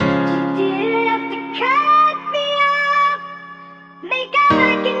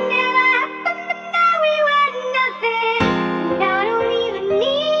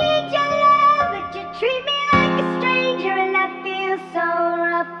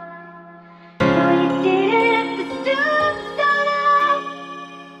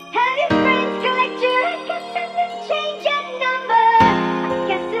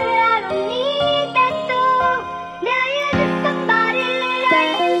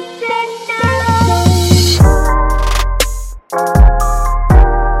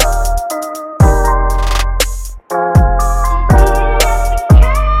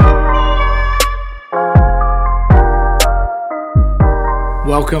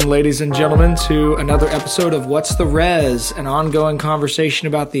Welcome, ladies and gentlemen, to another episode of What's the Res, an ongoing conversation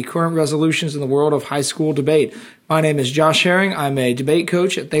about the current resolutions in the world of high school debate. My name is Josh Herring. I'm a debate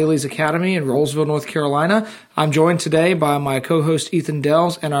coach at Thales Academy in Rolesville, North Carolina. I'm joined today by my co-host Ethan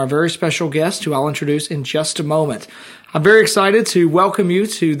Dells and our very special guest, who I'll introduce in just a moment. I'm very excited to welcome you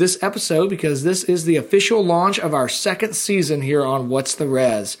to this episode because this is the official launch of our second season here on What's the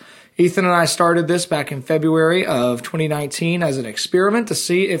Res. Ethan and I started this back in February of 2019 as an experiment to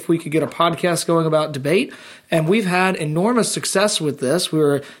see if we could get a podcast going about debate, and we've had enormous success with this.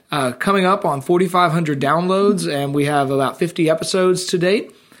 We're coming up on 4,500 downloads, and we have about 50 episodes to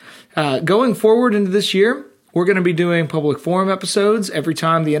date. Going forward into this year, we're going to be doing public forum episodes every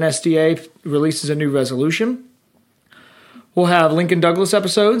time the NSDA releases a new resolution. We'll have Lincoln Douglas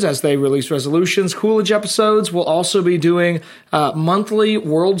episodes as they release resolutions, Coolidge episodes. We'll also be doing monthly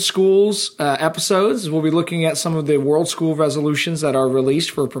World Schools episodes. We'll be looking at some of the World School resolutions that are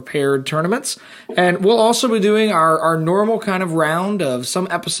released for prepared tournaments. And we'll also be doing our normal kind of round of some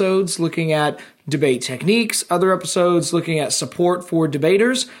episodes looking at debate techniques, other episodes looking at support for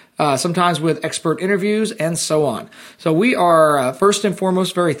debaters, sometimes with expert interviews, and so on. So we are, first and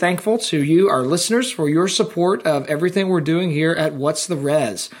foremost, very thankful to you, our listeners, for your support of everything we're doing here at What's the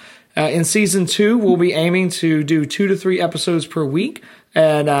Res. In Season 2, we'll be aiming to do 2 to 3 episodes per week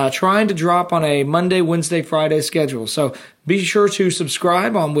and trying to drop on a Monday, Wednesday, Friday schedule. So be sure to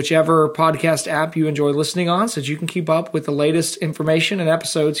subscribe on whichever podcast app you enjoy listening on so that you can keep up with the latest information and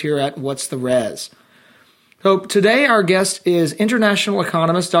episodes here at What's the Res. So today our guest is international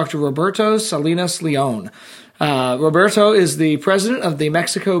economist Dr. Roberto Salinas Leon. Roberto is the president of the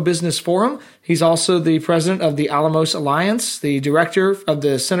Mexico Business Forum. He's also the president of the Alamos Alliance, the director of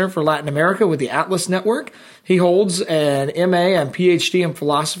the Center for Latin America with the Atlas Network. He holds an MA and PhD in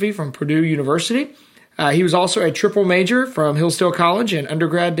philosophy from Purdue University. He was also a triple major from Hillsdale College in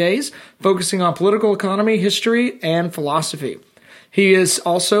undergrad days, focusing on political economy, history, and philosophy. He is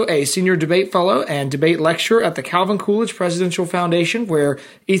also a senior debate fellow and debate lecturer at the Calvin Coolidge Presidential Foundation, where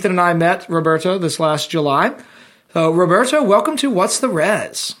Ethan and I met Roberto this last July. Roberto, welcome to What's the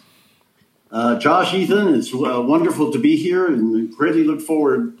Res? Josh, Ethan, it's wonderful to be here and greatly look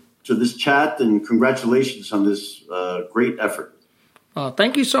forward to this chat, and congratulations on this great effort.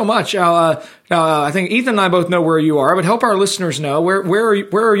 Thank you so much. I think Ethan and I both know where you are, but help our listeners know where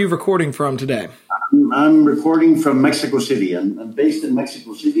are you recording from today? I'm recording from Mexico City. I'm based in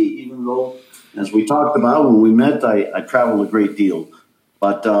Mexico City, even though, as we talked about when we met, I travel a great deal.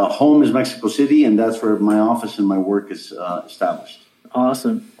 But home is Mexico City, and that's where my office and my work is established.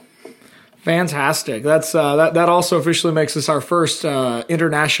 Awesome. Fantastic. That's that also officially makes this our first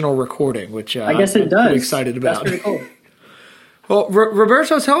international recording, which I guess it does. I'm pretty excited about. That's pretty cool. Well,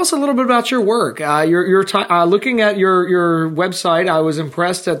 Roberto, tell us a little bit about your work. You're looking at your website. I was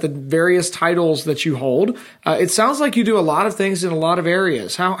impressed at the various titles that you hold. It sounds like you do a lot of things in a lot of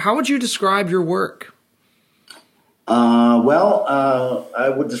areas. How would you describe your work?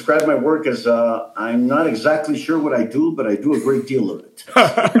 I would describe my work as I'm not exactly sure what I do, but I do a great deal of it.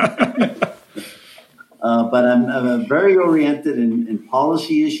 But I'm very oriented in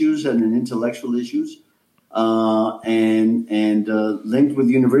policy issues and in intellectual issues. And linked with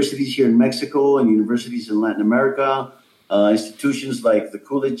universities here in Mexico and universities in Latin America, institutions like the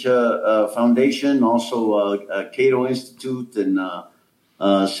Coolidge Foundation, also Cato Institute and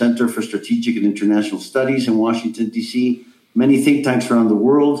Center for Strategic and International Studies in Washington, D.C., many think tanks around the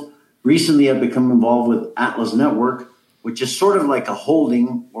world. Recently, I've become involved with Atlas Network, which is sort of like a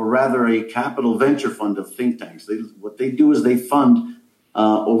holding, or rather a capital venture fund of think tanks. What they do is they fund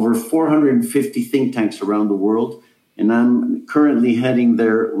over 450 think tanks around the world, and I'm currently heading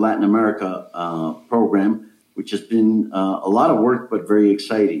their Latin America program, which has been a lot of work, but very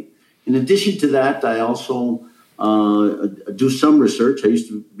exciting. In addition to that, I also do some research. I used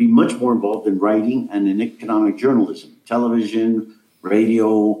to be much more involved in writing and in economic journalism, television,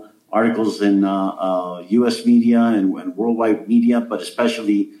 radio, articles in U.S. media and worldwide media, but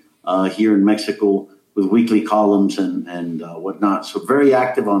especially here in Mexico, with weekly columns and whatnot. So very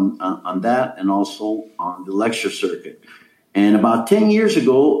active on that, and also on the lecture circuit. And about 10 years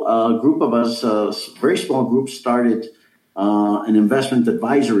ago, a group of us, a very small group, started an investment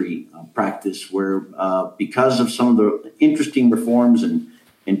advisory practice where because of some of the interesting reforms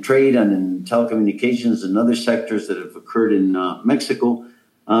in trade and in telecommunications and other sectors that have occurred in Mexico,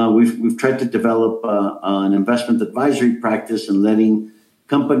 we've tried to develop an investment advisory practice and letting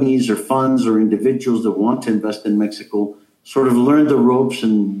companies or funds or individuals that want to invest in Mexico sort of learn the ropes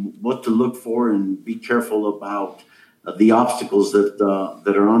and what to look for and be careful about the obstacles that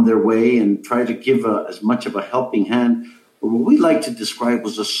are on their way, and try to give as much of a helping hand But what we like to describe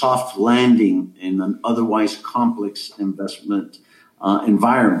was a soft landing in an otherwise complex investment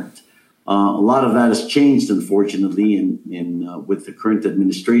environment. A lot of that has changed, unfortunately, with the current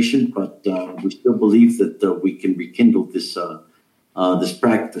administration, but we still believe that we can rekindle this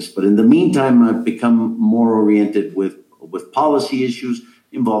practice. But in the meantime, I've become more oriented with policy issues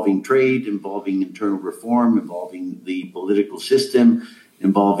involving trade, involving internal reform, involving the political system,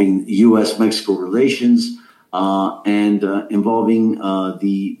 involving U.S.-Mexico relations, and involving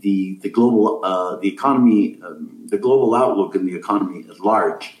the global the economy, the global outlook in the economy at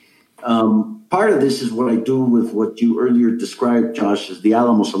large. Part of this is what I do with what you earlier described, Josh, as the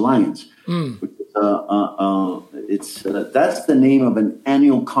Alamos Alliance. Which is, that's the name of an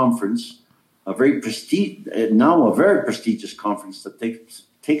annual conference, a very prestigious conference that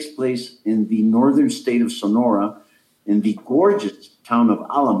takes place in the northern state of Sonora, in the gorgeous town of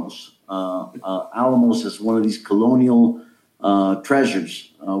Alamos. Alamos is one of these colonial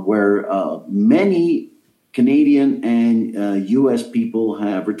treasures where many Canadian and U.S. people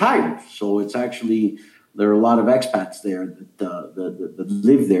have retired. So it's actually, there are a lot of expats there that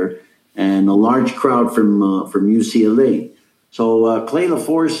live there, and a large crowd from UCLA. So Clay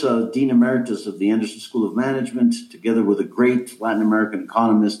LaForce, Dean Emeritus of the Anderson School of Management, together with a great Latin American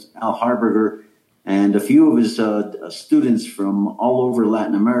economist, Al Harberger, and a few of his students from all over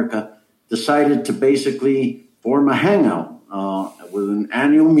Latin America, decided to basically form a hangout with an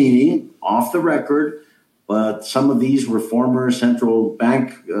annual meeting off the record. But some of these were former central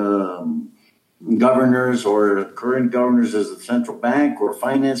bank governors or current governors as the central bank, or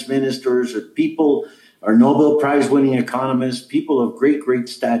finance ministers, or people, or Nobel Prize winning economists, people of great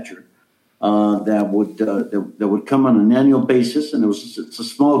stature that would come on an annual basis. And it's a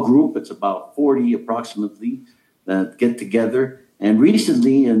small group. It's about 40 approximately that get together. And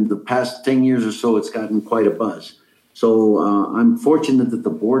recently, in the past 10 years or so, it's gotten quite a buzz. So I'm fortunate that the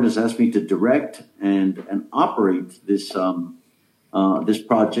board has asked me to direct and operate this this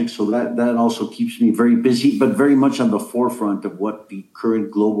project. So that also keeps me very busy, but very much on the forefront of what the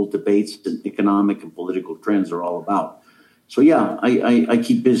current global debates and economic and political trends are all about. So yeah, I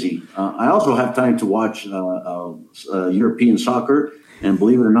keep busy. I also have time to watch European soccer, and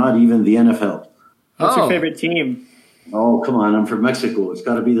believe it or not, even the NFL. What's your favorite team? Oh, come on. I'm from Mexico. It's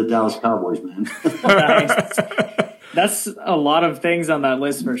got to be the Dallas Cowboys, man. Nice. That's a lot of things on that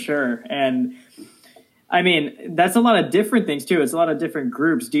list for sure. And I mean, that's a lot of different things too. It's a lot of different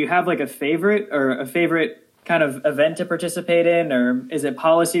groups. Do you have like a favorite kind of event to participate in? Or is it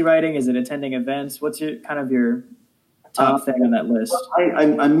policy writing? Is it attending events? What's your top thing on that list?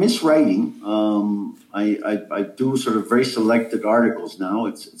 I miss writing. I do sort of very selected articles now.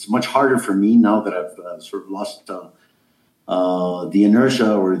 It's much harder for me now that I've sort of lost the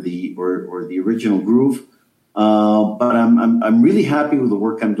inertia or the original groove. But I'm really happy with the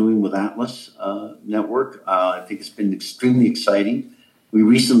work I'm doing with Atlas Network. I think it's been extremely exciting. We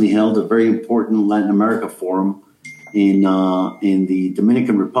recently held a very important Latin America forum in the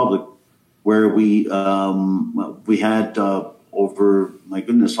Dominican Republic, where we had over, my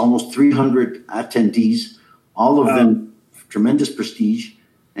goodness, almost 300 attendees, all of them tremendous prestige.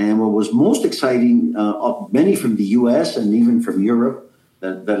 And what was most exciting, many from the U.S. and even from Europe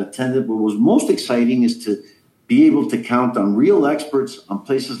that attended, what was most exciting is to be able to count on real experts on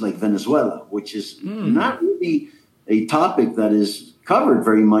places like Venezuela, which is not really a topic that is covered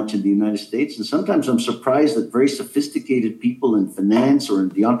very much in the United States. And sometimes I'm surprised that very sophisticated people in finance or in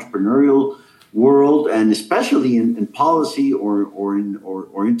the entrepreneurial world, and especially in policy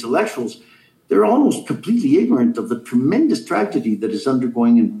or intellectuals, they're almost completely ignorant of the tremendous tragedy that is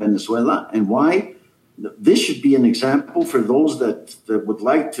undergoing in Venezuela, and why this should be an example for those that would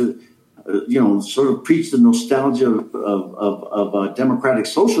like to sort of preach the nostalgia of democratic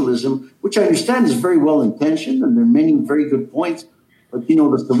socialism, which I understand is very well intentioned, and there are many very good points. But,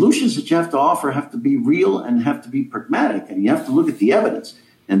 the solutions that you have to offer have to be real and have to be pragmatic, and you have to look at the evidence.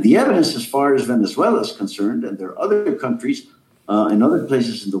 And the evidence, as far as Venezuela is concerned, and there are other countries and other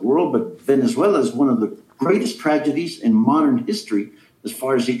places in the world, but Venezuela is one of the greatest tragedies in modern history as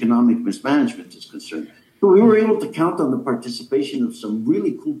far as economic mismanagement is concerned. So we were able to count on the participation of some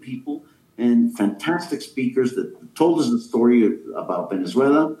really cool people and fantastic speakers that told us the story about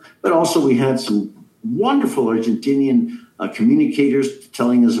Venezuela. But also we had some wonderful Argentinian communicators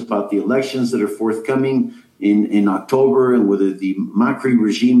telling us about the elections that are forthcoming in October, and whether the Macri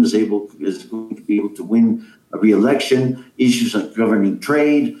regime is going to be able to win a re-election, issues on governing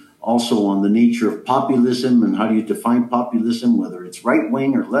trade, also on the nature of populism and how do you define populism, whether it's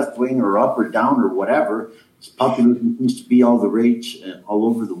right-wing or left-wing or up or down or whatever. Populism seems to be all the rage all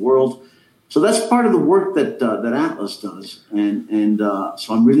over the world. So that's part of the work that Atlas does, and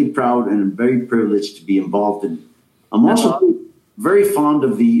so I'm really proud and I'm very privileged to be involved in it. I'm also very fond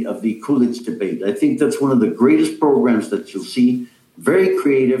of the Coolidge debate. I think that's one of the greatest programs that you'll see. Very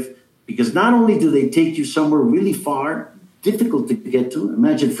creative, because not only do they take you somewhere really far, difficult to get to.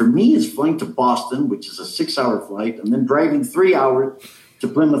 Imagine for me, it's flying to Boston, which is a 6-hour flight, and then driving 3 hours to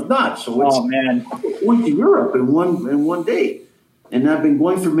Plymouth Notch. So it's going to Europe in one day. And I've been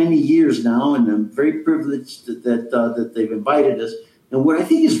going for many years now, and I'm very privileged that they've invited us. And what I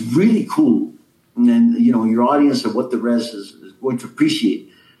think is really cool, and your audience and what the rest is going to appreciate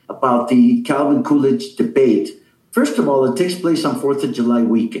about the Calvin Coolidge debate. First of all, it takes place on 4th of July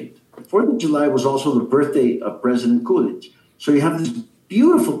weekend. 4th of July was also the birthday of President Coolidge. So you have this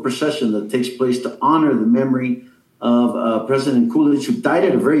beautiful procession that takes place to honor the memory of President Coolidge, who died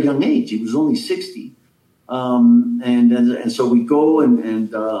at a very young age. He was only 60. And so we go and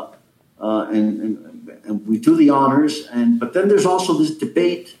we do the honors. But then there's also this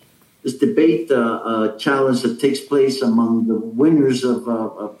debate challenge that takes place among the winners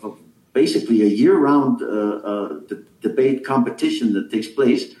of basically a year-round debate competition that takes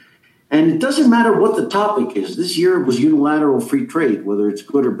place. And it doesn't matter what the topic is. This year it was unilateral free trade, whether it's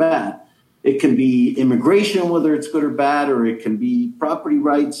good or bad. It can be immigration, whether it's good or bad, or it can be property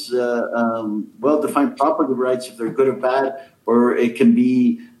rights, well-defined property rights, if they're good or bad, or it can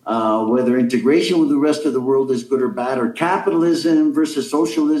be whether integration with the rest of the world is good or bad, or capitalism versus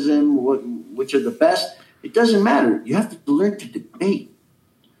socialism, which are the best. It doesn't matter. You have to learn to debate.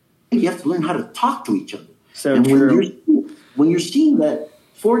 You have to learn how to talk to each other. So and true. When you're seeing that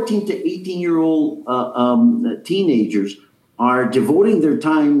 14 to 18-year-old teenagers are devoting their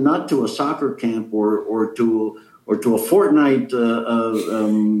time not to a soccer camp or to a fortnight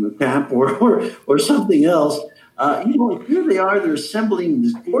camp or something else. Here they are. They're assembling in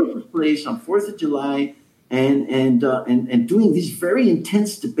this gorgeous place on 4th of July and doing these very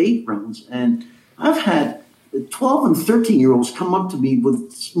intense debate rounds. And I've had 12 and 13-year-olds come up to me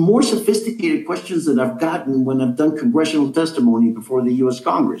with more sophisticated questions than I've gotten when I've done congressional testimony before the U.S.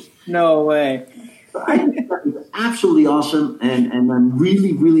 Congress. No way. I think that is absolutely awesome, and I'm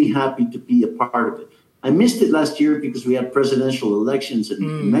really, really happy to be a part of it. I missed it last year because we had presidential elections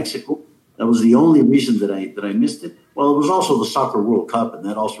in Mexico. That was the only reason that I missed it. Well, it was also the Soccer World Cup, and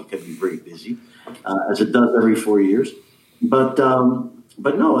that also kept me very busy, as it does every 4 years. But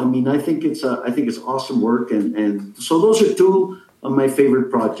no, I mean, I think it's awesome work, and so those are two of my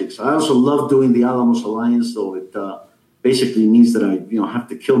favorite projects. I also love doing the Alamos Alliance, though it basically means that I have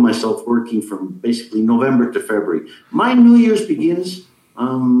to kill myself working from basically November to February. My New Year's begins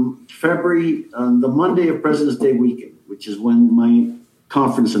February, the Monday of President's Day weekend, which is when my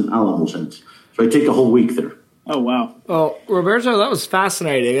conference in Alamos ends. So I take a whole week there. Oh, wow. Well, Roberto, that was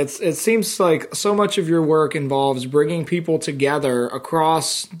fascinating. It seems like so much of your work involves bringing people together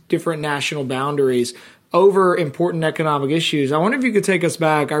across different national boundaries over important economic issues. I wonder if you could take us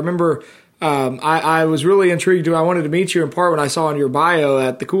back. I remember I was really intrigued. I wanted to meet you in part when I saw in your bio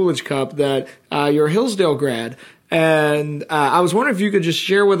at the Coolidge Cup that you're a Hillsdale grad. And I was wondering if you could just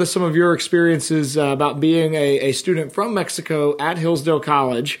share with us some of your experiences about being a student from Mexico at Hillsdale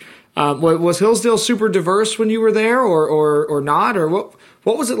College. Was Hillsdale super diverse when you were there or not? Or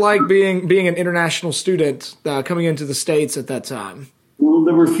what was it like being an international student coming into the States at that time? Well,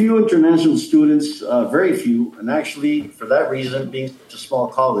 there were few international students, very few. And actually, for that reason, being such a small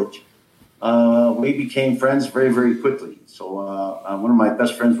college, we became friends very, very quickly. So one of my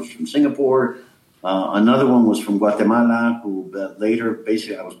best friends was from Singapore. Another one was from Guatemala, who later,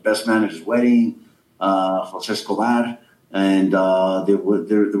 basically, I was best man at his wedding, Jose Escobar. And there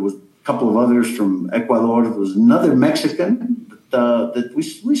was a couple of others from Ecuador. There was another Mexican that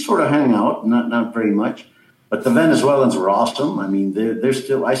we sort of hang out, not very much. But the Venezuelans were awesome. I mean,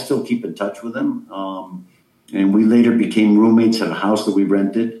 I still keep in touch with them. And we later became roommates at a house that we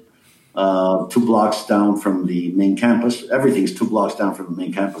rented 2 blocks down from the main campus. Everything's 2 blocks down from the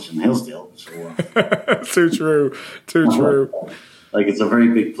main campus in Hillsdale. So, Too true. Like, it's a very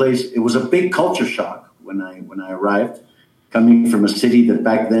big place. It was a big culture shock when I arrived, coming from a city that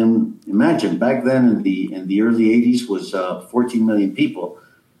back then in the early 80s was 14 million people,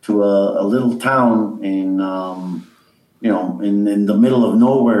 to a little town in the middle of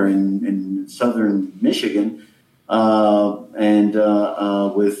nowhere in southern Michigan.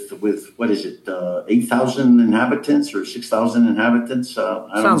 With what is it, 8,000 inhabitants or 6,000 inhabitants?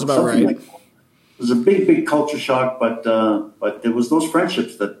 Sounds about right. Like that. It was a big culture shock, but there was those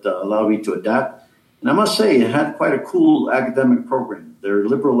friendships that allowed me to adapt. And I must say, it had quite a cool academic program. Their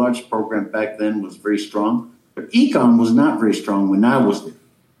liberal arts program back then was very strong, but econ was not very strong when I was there.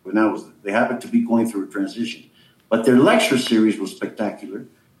 They happened to be going through a transition. But their lecture series was spectacular.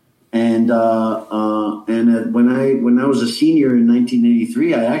 And when I was a senior in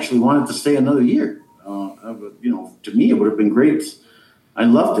 1983, I actually wanted to stay another year. To me, it would have been great. I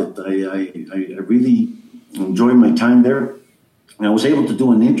loved it. I really enjoyed my time there. And I was able to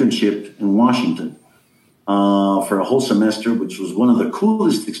do an internship in Washington for a whole semester, which was one of the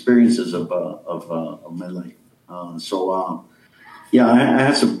coolest experiences of my life. I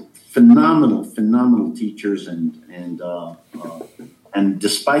had some phenomenal teachers, and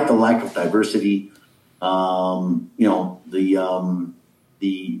despite the lack of diversity, the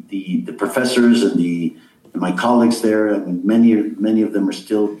professors and my colleagues there, I mean, many of them are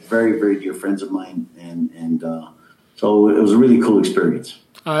still very, very dear friends of mine, and so it was a really cool experience.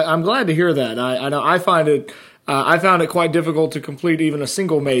 I'm glad to hear that. I know I found it quite difficult to complete even a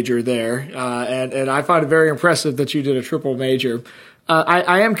single major there, and I find it very impressive that you did a triple major.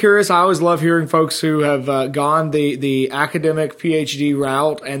 I am curious. I always love hearing folks who have gone the academic PhD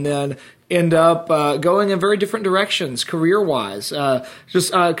route and then end up going in very different directions career-wise.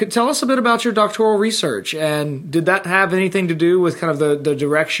 Could tell us a bit about your doctoral research, and did that have anything to do with kind of the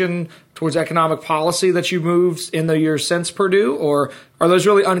direction towards economic policy that you moved in the years since Purdue, or are those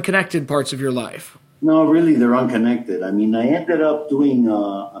really unconnected parts of your life? No, really, they're unconnected. I mean, I ended up doing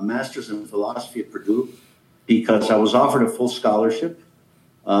a master's in philosophy at Purdue because I was offered a full scholarship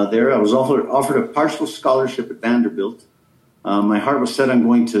there. I was offered a partial scholarship at Vanderbilt. My heart was set on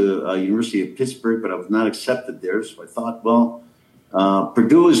going to University of Pittsburgh, but I was not accepted there. So I thought, well,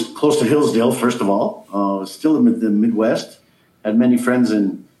 Purdue is close to Hillsdale, first of all, still in the Midwest. Had many friends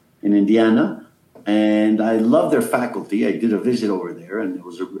in Indiana, and I love their faculty. I did a visit over there, and it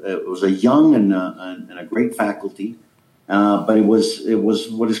was a young and a great faculty. But it was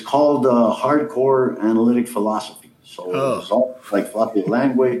what is called hardcore analytic philosophy. So it was all like philosophy of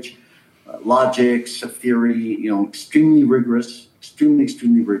language, logic, theory, extremely rigorous.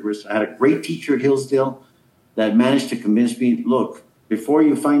 I had a great teacher at Hillsdale that managed to convince me, look, before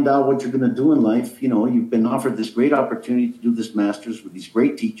you find out what you're going to do in life, you've been offered this great opportunity to do this master's with these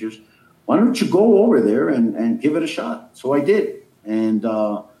great teachers. Why don't you go over there and give it a shot? So I did. And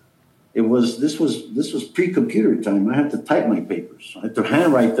this was pre-computer time. I had to type my papers. I had to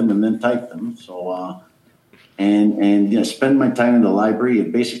handwrite them and then type them. So and spend my time in the library.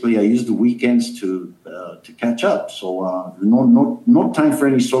 And basically, I used the weekends to catch up. So no time for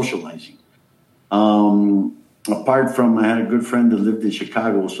any socializing. Apart from, I had a good friend that lived in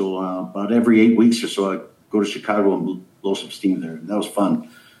Chicago. So about every 8 weeks or so, I'd go to Chicago and blow some steam there. And that was fun.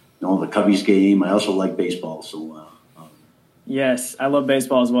 The Cubbies game. I also like baseball. So yes, I love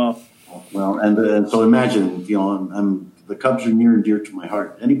baseball as well. Well, and so imagine, the Cubs are near and dear to my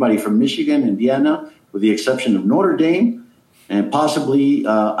heart. Anybody from Michigan, Indiana, with the exception of Notre Dame and possibly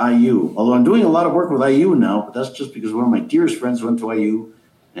IU. Although I'm doing a lot of work with IU now, but that's just because one of my dearest friends went to IU,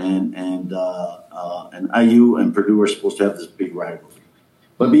 and IU and Purdue are supposed to have this big rivalry.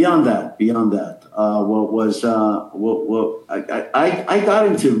 But beyond that, I got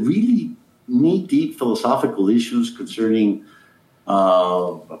into really knee-deep philosophical issues concerning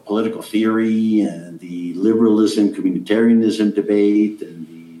political theory and the liberalism, communitarianism debate and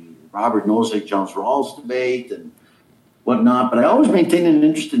the Robert Nozick, John Rawls debate and whatnot. But I always maintained an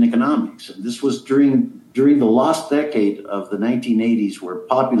interest in economics. And this was during the lost decade of the 1980s, where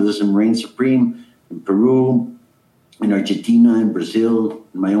populism reigned supreme in Peru, in Argentina, in Brazil,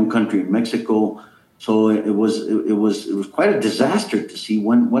 in my own country, in Mexico. So it was quite a disaster to see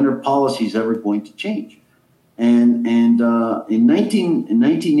when are policies ever going to change. And in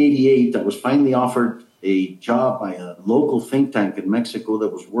 1988, I was finally offered a job by a local think tank in Mexico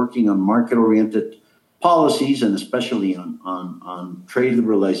that was working on market-oriented policies and especially on trade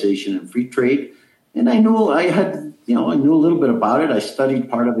liberalization and free trade. And I knew a little bit about it. I studied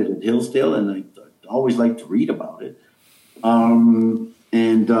part of it at Hillsdale, and I always liked to read about it. And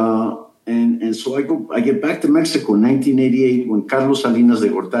so I get back to Mexico in 1988 when Carlos Salinas de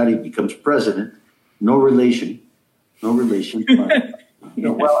Gortari becomes president. No relation. But,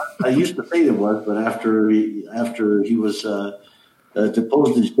 well, I used to say there was, but after he was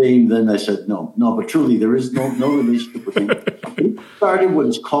deposed and shamed, then I said no. But truly, there is no relationship with him. He started what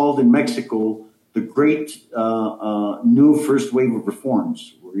is called in Mexico the great new first wave of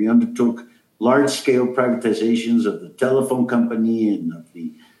reforms, where he undertook large-scale privatizations of the telephone company and of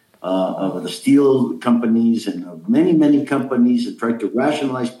the steel companies and of many companies, and tried to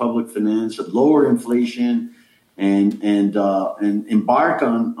rationalize public finance and lower inflation and embark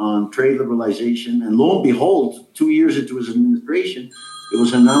on trade liberalization. And lo and behold, 2 years into his administration, it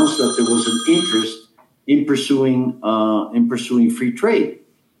was announced that there was an interest in pursuing free trade.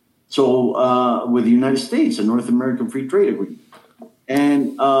 So with the United States, a North American Free Trade Agreement.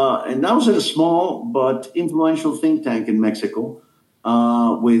 And that was at a small but influential think tank in Mexico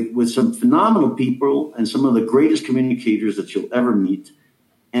with some phenomenal people and some of the greatest communicators that you'll ever meet.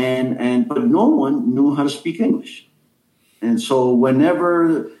 But no one knew how to speak English. And so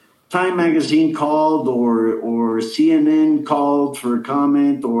whenever Time Magazine called or CNN called for a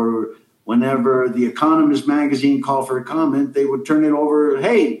comment, or whenever The Economist magazine called for a comment, they would turn it over.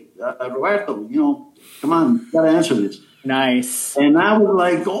 Hey, Roberto, come on, you got to answer this. Nice. And I was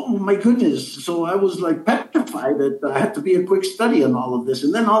like, oh my goodness. So I was like petrified that I had to be a quick study on all of this.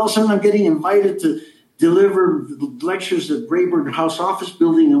 And then all of a sudden I'm getting invited to deliver lectures at Rayburn House Office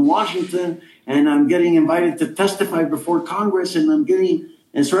Building in Washington. And I'm getting invited to testify before Congress. And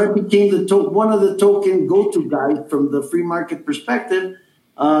so I became one of the token go-to guys from the free market perspective.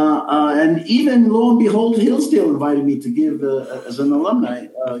 And even lo and behold, Hillsdale invited me to give, as an alumni,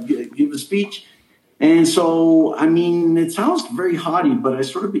 give a speech. And so, I mean, it sounds very haughty, but I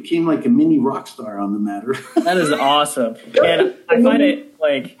sort of became like a mini rock star on the matter. That is awesome. And I find it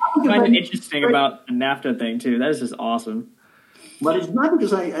interesting about the NAFTA thing too. That is just awesome. But it's not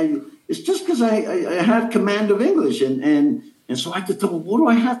because it's just because I had command of English and so I could tell, what do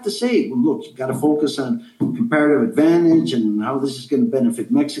I have to say? Well, look, you got to focus on comparative advantage and how this is going to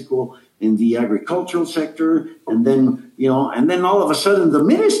benefit Mexico in the agricultural sector. And then, all of a sudden the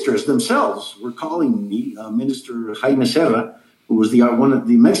ministers themselves were calling me, Minister Jaime Serra, who was the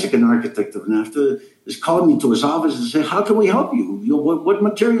Mexican architect of NAFTA, is calling me to his office and say, how can we help you? What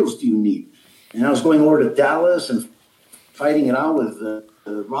materials do you need? And I was going over to Dallas and fighting it out with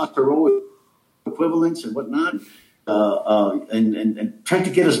Ross Perot equivalents and whatnot. And trying to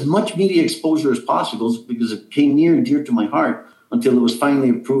get as much media exposure as possible because it came near and dear to my heart until it was finally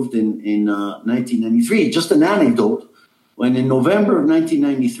approved in 1993. Just an anecdote, when in November of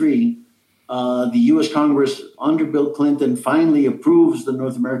 1993, the U.S. Congress under Bill Clinton finally approves the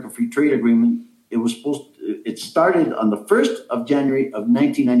North American Free Trade Agreement. It started on the 1st of January of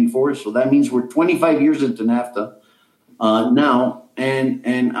 1994, so that means we're 25 years into NAFTA now.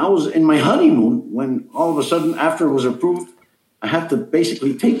 And I was in my honeymoon when all of a sudden, after it was approved, I had to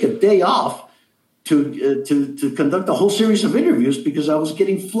basically take a day off to conduct a whole series of interviews because I was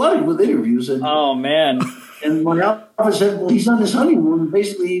getting flooded with interviews. And, oh man! And my office said, "Well, he's on his honeymoon." And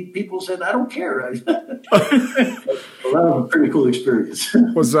basically, people said, "I don't care." Well, that was a pretty cool experience.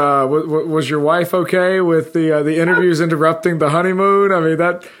 Was your wife okay with the interviews interrupting the honeymoon? I mean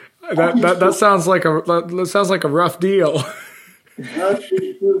that sounds like a rough deal.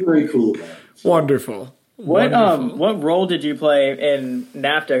 It was very cool. Wonderful. What role did you play in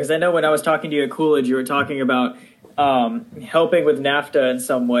NAFTA? Because I know when I was talking to you at Coolidge, you were talking about helping with NAFTA in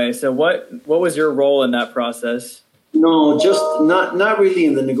some way. So what was your role in that process? No, just not really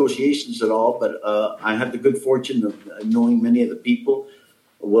in the negotiations at all. But I had the good fortune of knowing many of the people.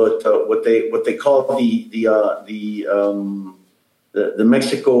 What they call the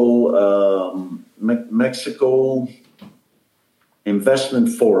Mexico Investment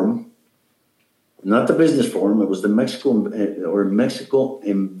Forum, not the business forum. It was the Mexico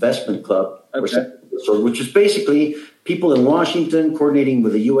Investment Club, okay. Which is basically people in Washington coordinating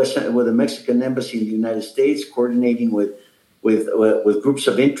with with the Mexican embassy in the United States, coordinating with groups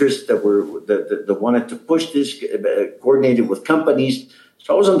of interest that wanted to push this, coordinated with companies.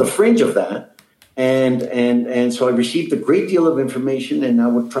 So I was on the fringe of that, and so I received a great deal of information, and I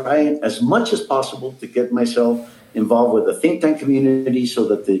would try as much as possible to get myself involved with the think tank community so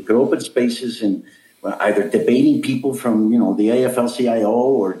that they could open spaces and either debating people from, the AFL-CIO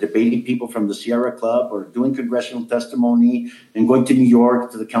or debating people from the Sierra Club or doing congressional testimony and going to New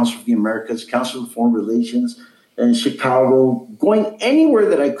York to the Council of the Americas, Council of Foreign Relations, and Chicago, going anywhere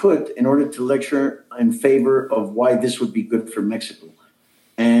that I could in order to lecture in favor of why this would be good for Mexico.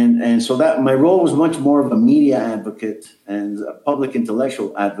 And so that my role was much more of a media advocate and a public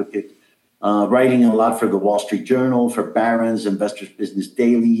intellectual advocate, writing a lot for the Wall Street Journal, for Barron's, Investors Business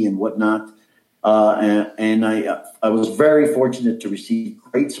Daily, and whatnot. And I was very fortunate to receive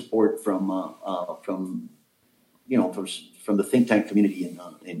great support from the think tank community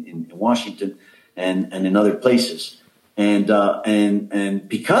in Washington and in other places. And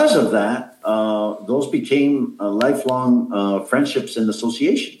because of that, those became lifelong friendships and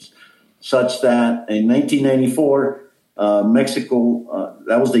associations, such that in 1994. Mexico,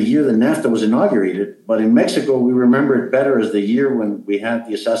 that was the year that NAFTA was inaugurated. But in Mexico, we remember it better as the year when we had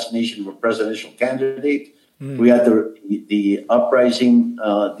the assassination of a presidential candidate. We had the uprising,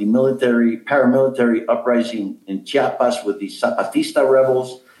 the paramilitary uprising in Chiapas with the Zapatista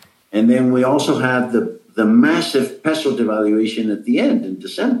rebels. And then we also had the massive peso devaluation at the end in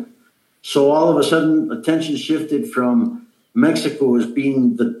December. So all of a sudden, attention shifted from Mexico as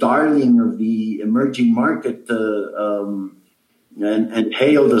being the darling of the emerging market and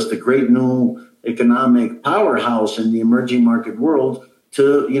hailed as the great new economic powerhouse in the emerging market world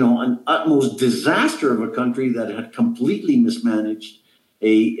to, an utmost disaster of a country that had completely mismanaged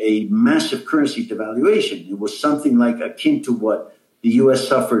a massive currency devaluation. It was something like akin to what the U.S.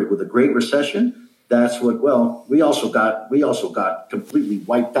 suffered with the Great Recession. That's what, we also got completely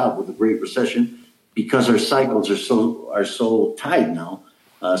wiped out with the Great Recession because our cycles are so tied now,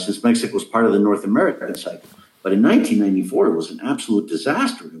 since Mexico was part of the North American cycle. But in 1994, it was an absolute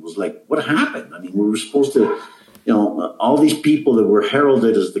disaster. It was like, what happened? I mean, we were supposed to, all these people that were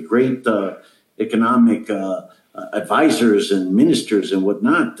heralded as the great economic advisors and ministers and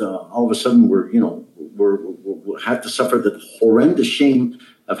whatnot, all of a sudden we had to suffer the horrendous shame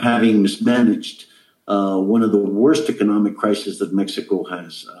of having mismanaged one of the worst economic crises that Mexico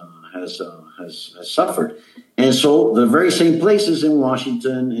has suffered. And so the very same places in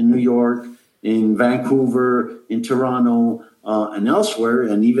Washington, in New York, in Vancouver, in Toronto, and elsewhere,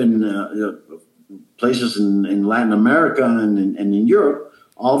 and even places in Latin America and in Europe,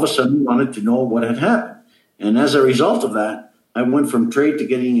 all of a sudden wanted to know what had happened. And as a result of that, I went from trade to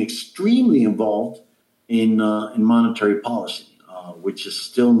getting extremely involved in monetary policy, which is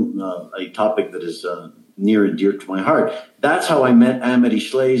still a topic that is near and dear to my heart. That's how I met Amity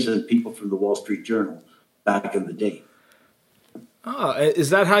Shlaes and people from the Wall Street Journal back in the day. Oh,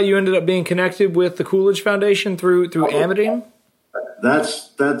 is that how you ended up being connected with the Coolidge Foundation through Amity? That's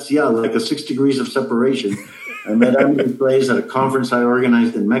like a 6 degrees of separation. I met Amity Shlaes at a conference I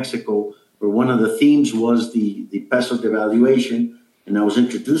organized in Mexico, where one of the themes was the peso devaluation, and I was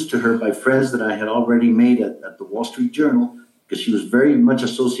introduced to her by friends that I had already made at the Wall Street Journal, because she was very much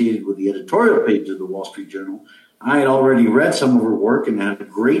associated with the editorial page of the Wall Street Journal. I had already read some of her work and had a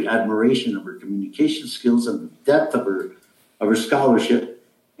great admiration of her communication skills and the depth of her scholarship.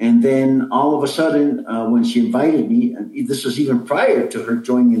 And then all of a sudden, when she invited me, and this was even prior to her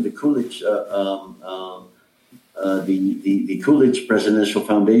joining the Coolidge, the Coolidge Presidential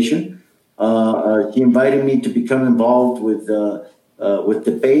Foundation, she invited me to become involved with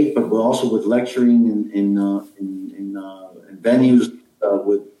debate, but also with lecturing in venues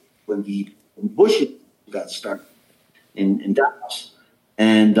when Bush got started in Dallas,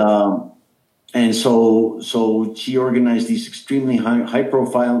 and so she organized these extremely high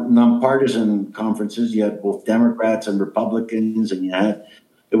profile nonpartisan conferences. You had both Democrats and Republicans, and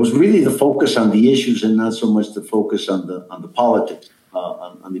it was really the focus on the issues and not so much the focus on the politics,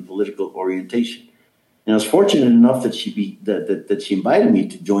 on the political orientation. And I was fortunate enough that she invited me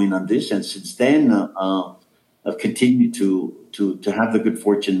to join on this, and since then I've continued to have the good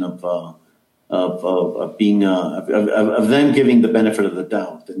fortune of being of them giving the benefit of the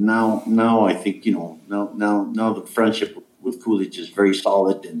doubt. And now I think now the friendship with Coolidge is very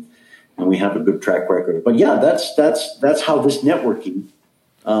solid, and we have a good track record. But yeah, that's how this networking,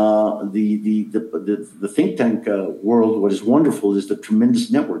 the think tank world. What is wonderful is the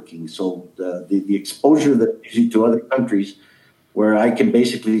tremendous networking. So the exposure that gives you to other countries, where I can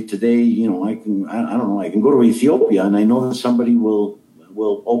basically today, I can go to Ethiopia and I know that somebody will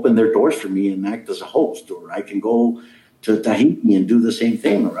open their doors for me and act as a host, or I can go to Tahiti and do the same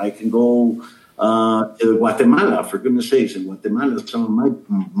thing, or I can go to Guatemala. For goodness sakes, in Guatemala, some of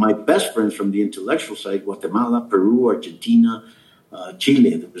my best friends from the intellectual side, Guatemala, Peru, Argentina,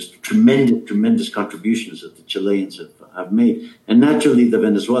 Chile. There was tremendous contributions that the Chileans have made, and naturally the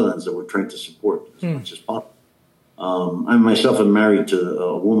Venezuelans that we're trying to support as much as possible. I myself am married to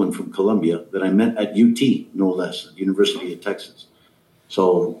a woman from Colombia that I met at UT, no less, at the University of Texas.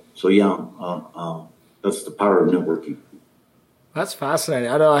 So yeah, that's the power of networking. That's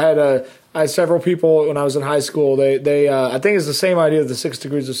fascinating. I know I had several people when I was in high school. They I think it's the same idea of the 6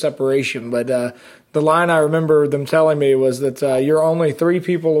 degrees of separation, but the line I remember them telling me was that you're only 3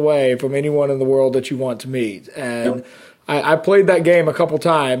 people away from anyone in the world that you want to meet. And yep. I played that game a couple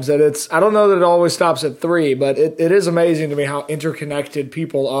times, and I don't know that it always stops at 3, but it is amazing to me how interconnected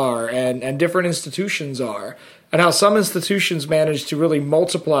people are and different institutions are, and how some institutions manage to really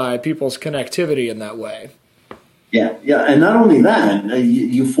multiply people's connectivity in that way. Yeah, and not only that,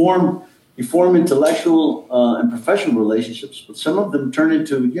 you form intellectual and professional relationships, but some of them turn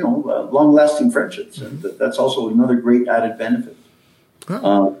into long-lasting friendships, and that's also another great added benefit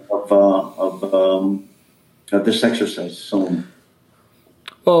of this exercise. So,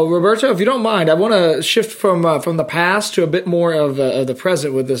 well, Roberto, if you don't mind, I want to shift from the past to a bit more of the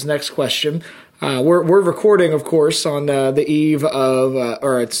present with this next question. We're recording, of course, on the eve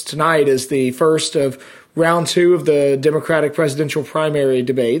of, tonight is the first of round 2 of the Democratic presidential primary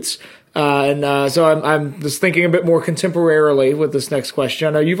debates. So I'm just thinking a bit more contemporarily with this next question.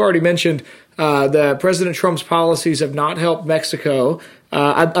 I know you've already mentioned that President Trump's policies have not helped Mexico.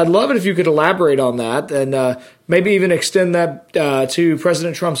 I'd love it if you could elaborate on that and maybe even extend that to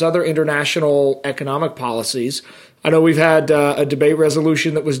President Trump's other international economic policies. I know we've had a debate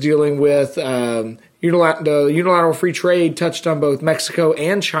resolution that was dealing with unilateral free trade touched on both Mexico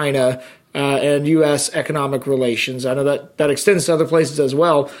and China and U.S. economic relations. I know that extends to other places as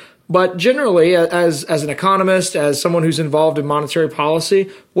well. But generally, as an economist, as someone who's involved in monetary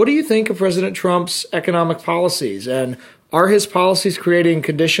policy, what do you think of President Trump's economic policies? And are his policies creating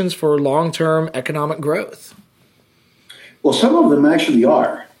conditions for long-term economic growth? Well, some of them actually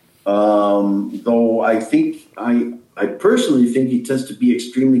are. Though I personally think he tends to be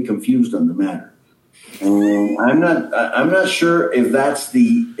extremely confused on the matter. I'm not sure if that's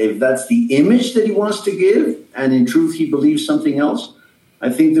the image that he wants to give, and in truth he believes something else. I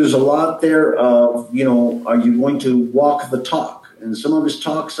think there's a lot there of, are you going to walk the talk? And some of his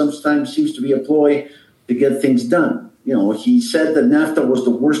talk sometimes seems to be a ploy to get things done. He said that NAFTA was the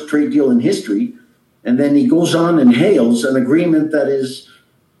worst trade deal in history, and then he goes on and hails an agreement that is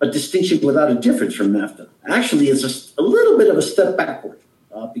a distinction without a difference from NAFTA. Actually, it's a little bit of a step backward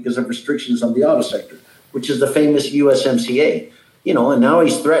because of restrictions on the auto sector, which is the famous USMCA. And now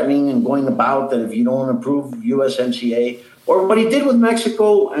he's threatening and going about that if you don't approve USMCA, or what he did with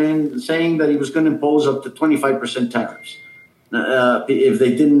Mexico and saying that he was going to impose up to 25% tariffs if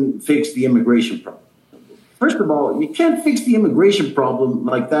they didn't fix the immigration problem. First of all, you can't fix the immigration problem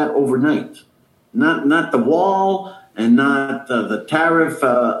like that overnight. Not the wall and not the tariff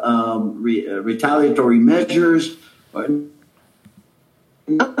retaliatory measures.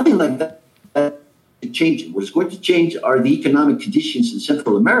 Nothing like that to change it. What's going to change are the economic conditions in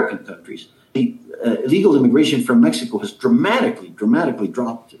Central American countries. The illegal immigration from Mexico has dramatically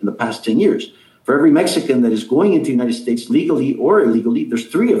dropped in the past 10 years. For every Mexican that is going into the United States legally or illegally, there's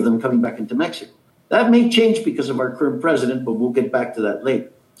 3 of them coming back into Mexico. That may change because of our current president, but we'll get back to that later.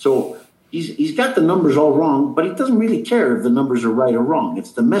 So he's got the numbers all wrong, but he doesn't really care if the numbers are right or wrong.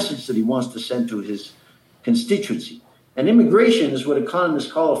 It's the message that he wants to send to his constituency. And immigration is what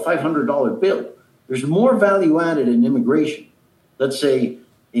economists call a $500 bill. There's more value added in immigration. Let's say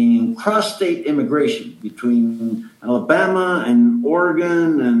in cross-state immigration between Alabama and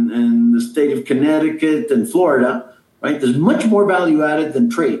Oregon and the state of Connecticut and Florida, right? There's much more value added than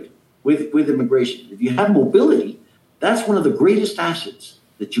trade with immigration. If you have mobility, that's one of the greatest assets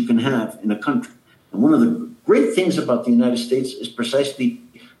that you can have in a country. And one of the great things about the United States is precisely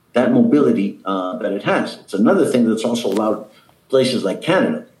that mobility that it has. It's another thing that's also allowed places like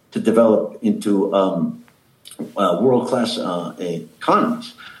Canada to develop into world-class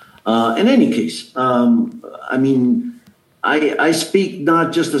economies. In any case, I speak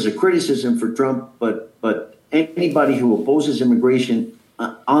not just as a criticism for Trump, but anybody who opposes immigration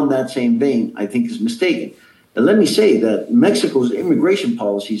on that same vein, I think is mistaken. And let me say that Mexico's immigration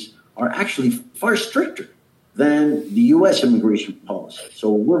policies are actually far stricter than the U.S. immigration policy.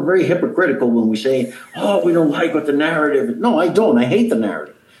 So we're very hypocritical when we say, oh, we don't like what the narrative. No, I don't. I hate the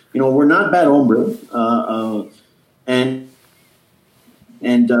narrative. We're not bad hombre, and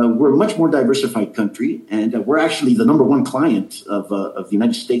we're a much more diversified country, and we're actually the number one client of the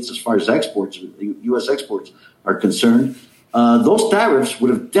United States as far as exports, U.S. exports are concerned. Those tariffs would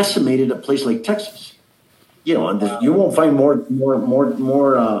have decimated a place like Texas. And you won't find more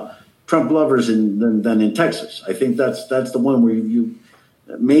Trump lovers than in Texas. I think that's the one where you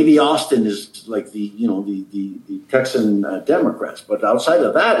maybe Austin is like the Texan Democrats, but outside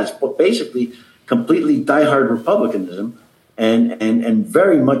of that, it's basically completely diehard Republicanism and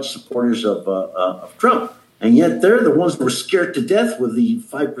very much supporters of Trump. And yet they're the ones who were scared to death with the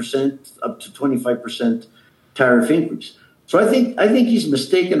 5% up to 25% tariff increase. So I think he's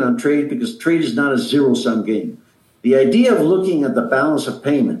mistaken on trade because trade is not a zero-sum game. The idea of looking at the balance of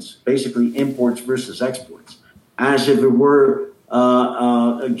payments, basically imports versus exports, as if it were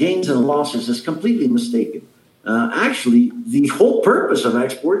gains and losses, is completely mistaken. Actually, the whole purpose of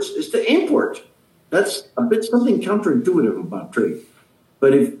exports is to import. That's a bit something counterintuitive about trade.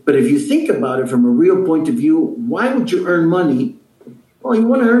 But if you think about it from a real point of view, why would you earn money? Well, you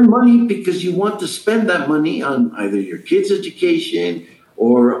want to earn money because you want to spend that money on either your kids' education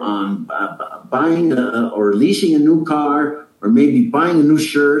or on buying or leasing a new car or maybe buying a new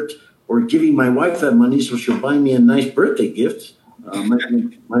shirt or giving my wife that money so she'll buy me a nice birthday gift.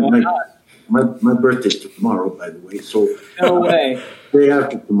 My birthday's tomorrow, by the way. So no way. Day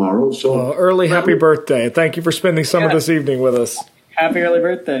after tomorrow. So early happy birthday. Thank you for spending some of this evening with us. Happy early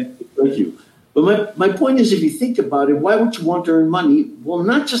birthday. Thank you. But my point is, if you think about it, why would you want to earn money? Well,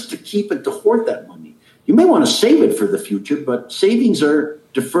 not just to keep it, to hoard that money. You may want to save it for the future, but savings are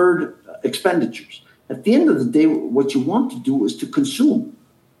deferred expenditures. At the end of the day, what you want to do is to consume.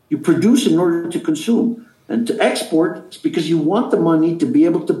 You produce in order to consume. And to export is because you want the money to be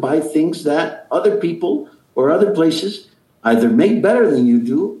able to buy things that other people or other places either make better than you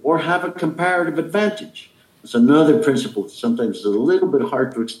do or have a comparative advantage. It's another principle. Sometimes it's a little bit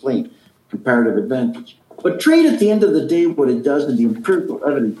hard to explain, comparative advantage. But trade, at the end of the day, what it does, and the empirical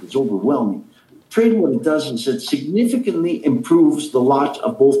evidence is overwhelming, trade, what it does is it significantly improves the lot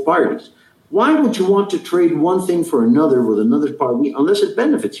of both parties. Why would you want to trade one thing for another with another party unless it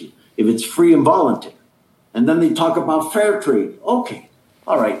benefits you, if it's free and voluntary? And then they talk about fair trade. Okay,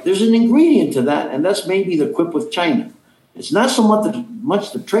 all right, there's an ingredient to that, and that's maybe the quip with China. It's not so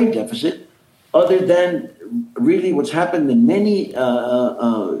much the trade deficit, other than really what's happened in many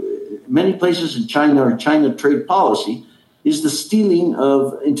places in China, or China trade policy, is the stealing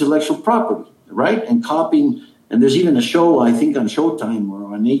of intellectual property, right? And copying. And there's even a show, I think, on Showtime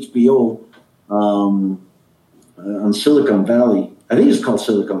or on HBO on Silicon Valley. I think it's called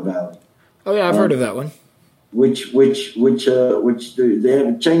Silicon Valley. Oh yeah, I've heard of that one. Which they have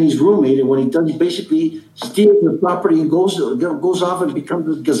a Chinese roommate, and what he does, he basically steals the property and goes off and becomes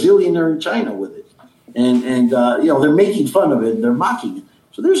a gazillionaire in China with it. And they're making fun of it, and they're mocking it.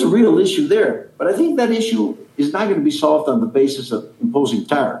 So there's a real issue there. But I think that issue is not going to be solved on the basis of imposing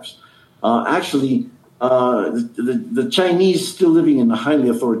tariffs. The Chinese, still living in a highly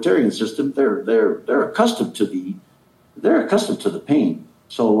authoritarian system, they're accustomed to the pain.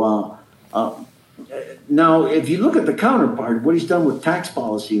 So now, if you look at the counterpart, what he's done with tax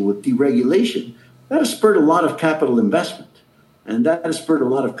policy and with deregulation, that has spurred a lot of capital investment, and that has spurred a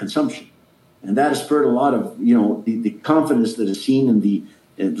lot of consumption, and that has spurred a lot of the confidence that is seen in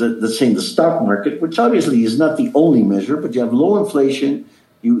the stock market, which obviously is not the only measure, but you have low inflation,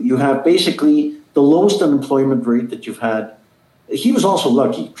 you have basically the lowest unemployment rate that you've had. He was also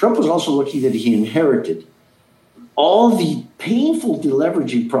lucky. Trump was also lucky that he inherited all the painful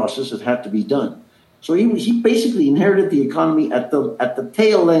deleveraging process that had to be done. So he basically inherited the economy at the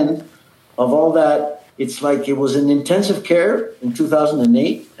tail end of all that. It's like it was in intensive care in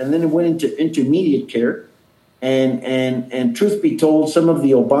 2008, and then it went into intermediate care. And truth be told, some of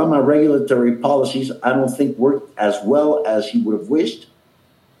the Obama regulatory policies I don't think worked as well as he would have wished.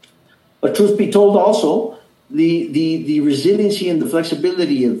 But truth be told, also the resiliency and the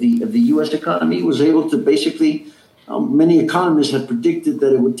flexibility of the U.S. economy was able to basically. Many economists have predicted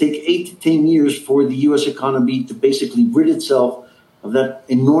that it would take 8 to 10 years for the U.S. economy to basically rid itself of that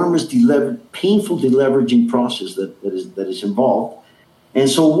enormous painful deleveraging process that is involved. And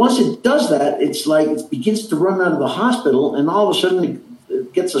so once it does that, it's like it begins to run out of the hospital, and all of a sudden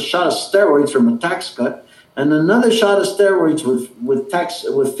it gets a shot of steroids from a tax cut, and another shot of steroids with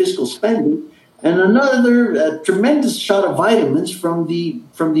fiscal spending, and another tremendous shot of vitamins from the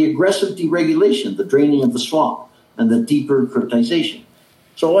aggressive deregulation, the draining of the swamp, and the debureaucratization.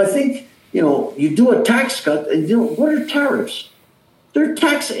 So I think, you do a tax cut, and what are tariffs? They're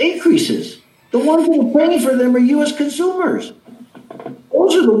tax increases. The ones that are paying for them are U.S. consumers.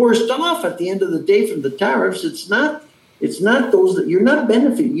 Those are the worst off at the end of the day from the tariffs. It's not those that you're not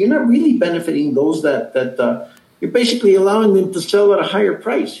benefiting. You're not really benefiting those that you're basically allowing them to sell at a higher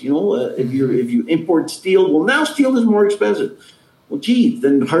price. If you import steel, well, now steel is more expensive. Well, gee,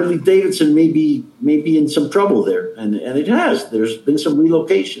 then Harley Davidson may be in some trouble there, and it has. There's been some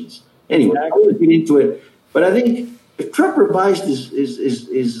relocations. Anyway, I won't get into it, but I think if Trump revised his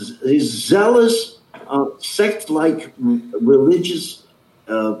zealous sect-like religious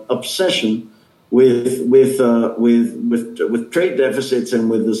obsession with trade deficits and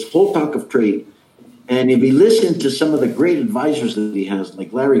with this whole talk of trade, and if he listened to some of the great advisors that he has,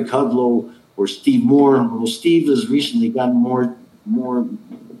 like Larry Kudlow or Steve Moore, well, Steve has recently gotten more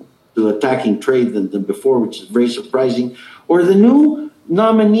to attacking trade than before, which is very surprising. Or the new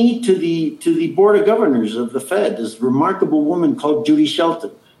nominee to the board of governors of the Fed, this remarkable woman called Judy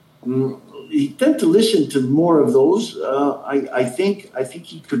Shelton. You tend to listen to more of those. I think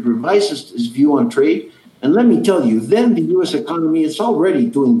he could revise his view on trade. And let me tell you, then the U.S. economy, it's already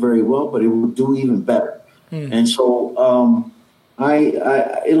doing very well, but it will do even better. And so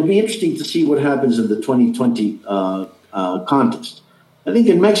it'll be interesting to see what happens in the 2020 contest. I think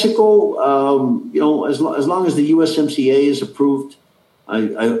in Mexico, as long as the USMCA is approved,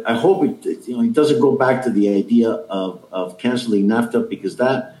 I hope it doesn't go back to the idea of canceling NAFTA, because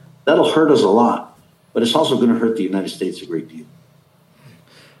that'll hurt us a lot, but it's also going to hurt the United States a great deal.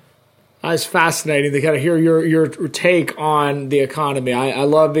 It's fascinating to kind of hear your take on the economy. I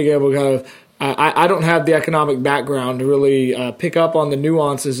love being able to kind I don't have the economic background to really pick up on the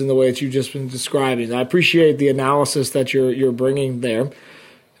nuances in the way that you've just been describing. I appreciate the analysis that you're bringing there.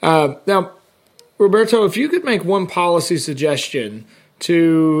 Now, Roberto, if you could make one policy suggestion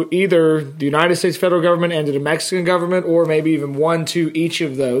to either the United States federal government and to the Mexican government, or maybe even one to each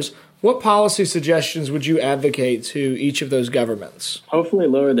of those, what policy suggestions would you advocate to each of those governments? Hopefully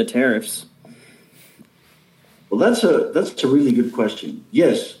lower the tariffs. Well, that's a really good question.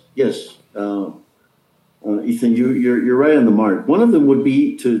 Yes. Ethan, you're right on the mark. One of them would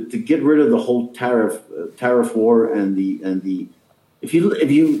be to get rid of the whole tariff war and the if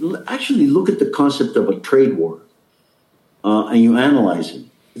you actually look at the concept of a trade war and you analyze it,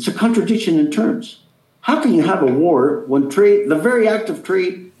 it's a contradiction in terms. How can you have a war when the very act of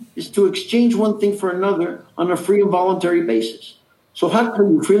trade is to exchange one thing for another on a free and voluntary basis? So how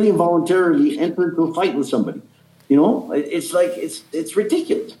can you freely and voluntarily enter into a fight with somebody? It's like it's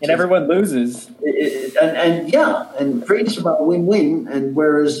ridiculous, and everyone loses. And trade is about win-win. And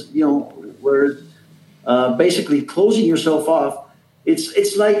whereas basically closing yourself off,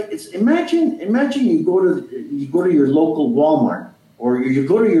 imagine you go to your local Walmart or you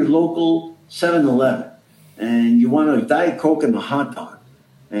go to your local 7-Eleven and you want a Diet Coke and a hot dog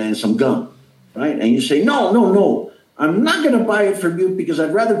and some gum, right? And you say no. I'm not going to buy it from you because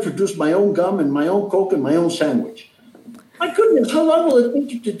I'd rather produce my own gum and my own Coke and my own sandwich. My goodness, how long will it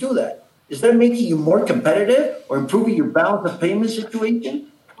take you to do that? Is that making you more competitive or improving your balance of payment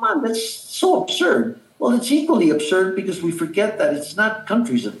situation? Come on, that's so absurd. Well, it's equally absurd because we forget that it's not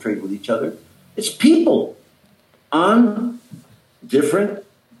countries that trade with each other. It's people on different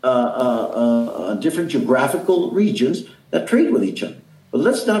geographical regions that trade with each other. But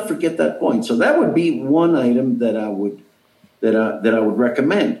let's not forget that point. So that would be one item that I would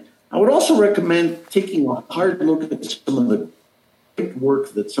recommend. I would also recommend taking a hard look at some of the great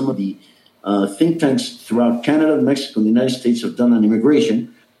work that some of the think tanks throughout Canada, Mexico, and the United States have done on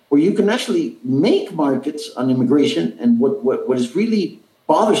immigration, where you can actually make markets on immigration. And what is really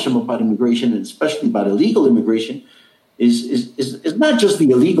bothersome about immigration, and especially about illegal immigration, is not just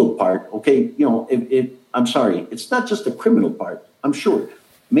the illegal part. Okay, I'm sorry, it's not just the criminal part. I'm sure.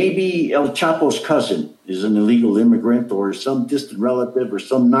 Maybe El Chapo's cousin is an illegal immigrant, or some distant relative, or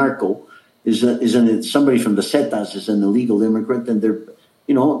some narco is somebody from the Zetas is an illegal immigrant, and they're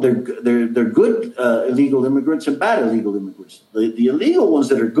good illegal immigrants and bad illegal immigrants. The illegal ones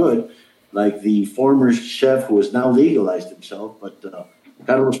that are good, like the former chef who has now legalized himself, but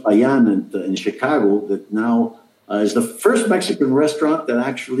Carlos Payan in Chicago, that now is the first Mexican restaurant that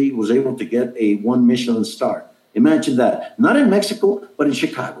actually was able to get a 1 Michelin star. Imagine that. Not in Mexico, but in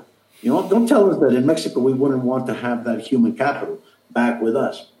Chicago. Don't tell us that in Mexico we wouldn't want to have that human capital back with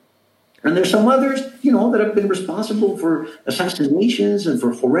us. And there's some others, that have been responsible for assassinations and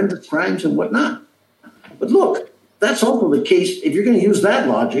for horrendous crimes and whatnot. But look, that's also the case. If you're going to use that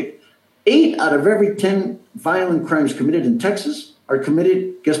logic, 8 out of every 10 violent crimes committed in Texas are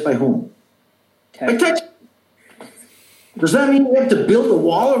committed, guess by whom? By Texas. Does that mean we have to build a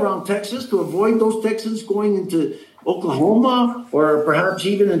wall around Texas to avoid those Texans going into Oklahoma or perhaps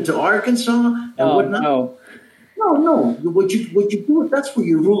even into Arkansas and whatnot? No. What you do, that's where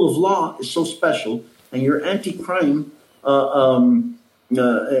your rule of law is so special, and your anti-crime and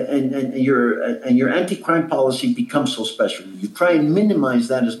your anti-crime policy becomes so special. You try and minimize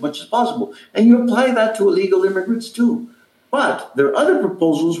that as much as possible, and you apply that to illegal immigrants too. But there are other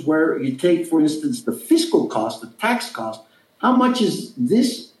proposals where you take, for instance, the fiscal cost, the tax cost. How much is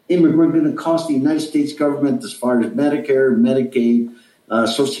this immigrant going to cost the United States government as far as Medicare, Medicaid,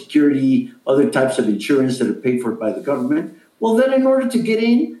 Social Security, other types of insurance that are paid for by the government? Well, then in order to get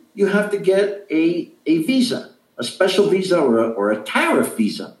in, you have to get a visa, a special visa or a tariff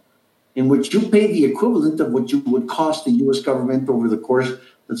visa, in which you pay the equivalent of what you would cost the U.S. government over the course,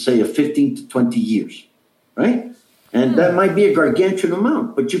 let's say, of 15 to 20 years, right? And that might be a gargantuan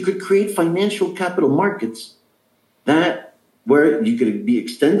amount, but you could create financial capital markets where you could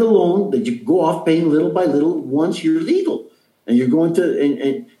extend a loan that you could go off paying little by little once you're legal. And you're going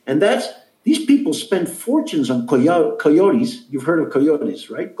to, and that's, these people spend fortunes on coyotes. You've heard of coyotes,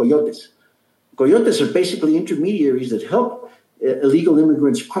 right? Coyotes. Coyotes are basically intermediaries that help illegal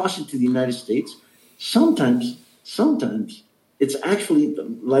immigrants cross into the United States. Sometimes it's actually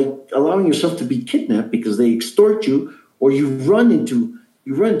like allowing yourself to be kidnapped because they extort you, or you run into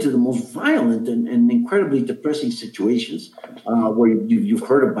the most violent and incredibly depressing situations where you've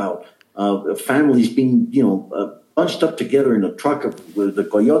heard about families being, bunched up together in a truck with the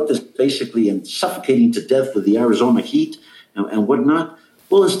coyotes basically and suffocating to death with the Arizona heat and whatnot.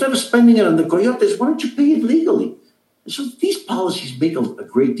 Well, instead of spending it on the coyotes, why don't you pay it legally? So these policies make a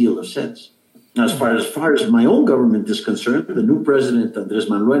great deal of sense. As far as my own government is concerned, the new president, Andres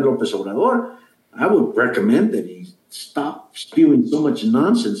Manuel Lopez Obrador, I would recommend that he stop spewing so much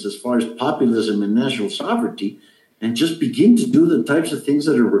nonsense as far as populism and national sovereignty and just begin to do the types of things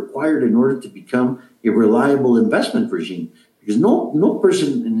that are required in order to become a reliable investment regime. Because no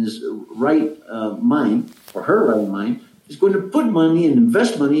person in his right mind or her right mind is going to put money and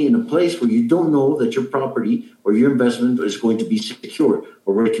invest money in a place where you don't know that your property or your investment is going to be secure,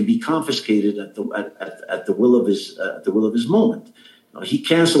 or where it can be confiscated at the will of his moment. He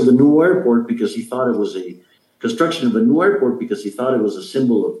canceled the new airport because he thought it was a construction of a new airport because he thought it was a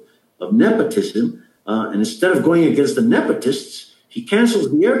symbol of nepotism. And instead of going against the nepotists, he cancels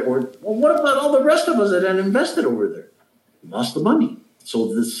the airport. Well, what about all the rest of us that had invested over there? He lost the money.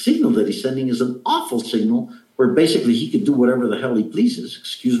 So the signal that he's sending is an awful signal where basically he could do whatever the hell he pleases.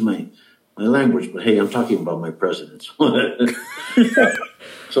 Excuse my language, but hey, I'm talking about my president.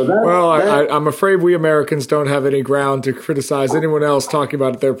 I'm afraid we Americans don't have any ground to criticize anyone else talking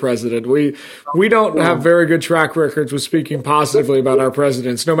about their president. We don't have very good track records with speaking positively about our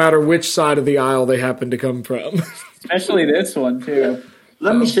presidents, no matter which side of the aisle they happen to come from. Especially this one, too.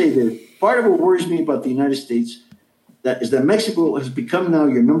 Let me say this. Part of what worries me about the United States is that Mexico has become now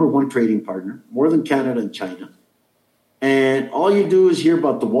your number one trading partner, more than Canada and China. And all you do is hear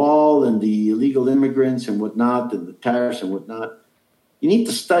about the wall and the illegal immigrants and whatnot and the tariffs and whatnot. You need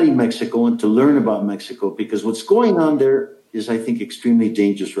to study Mexico and to learn about Mexico, because what's going on there is, I think, extremely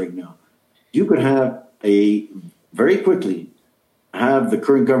dangerous right now. You could very quickly have the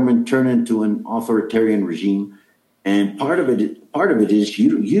current government turn into an authoritarian regime, and part of it is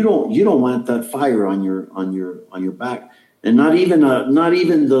you don't want that fire on your back, and not even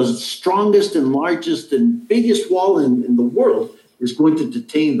the strongest and largest and biggest wall in the world is going to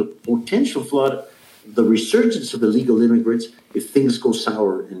detain the potential flood, the resurgence of illegal immigrants if things go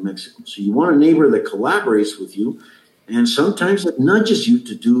sour in Mexico. So you want a neighbor that collaborates with you, and sometimes that nudges you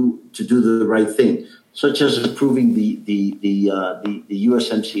to do the right thing, such as approving the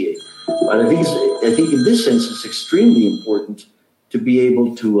USMCA. But I think in this sense it's extremely important to be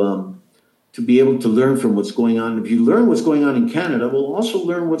able to learn from what's going on. If you learn what's going on in Canada, we'll also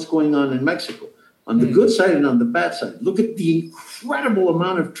learn what's going on in Mexico, on the good side and on the bad side. Look at the incredible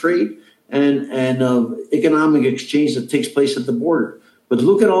amount of trade and economic exchange that takes place at the border. But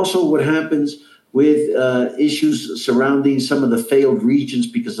look at also what happens with issues surrounding some of the failed regions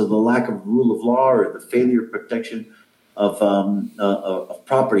because of the lack of rule of law or the failure of protection of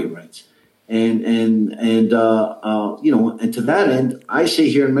property rights. And to that end, I say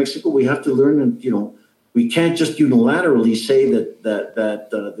here in Mexico, we have to learn, and we can't just unilaterally say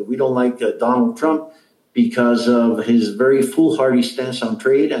that we don't like Donald Trump because of his very foolhardy stance on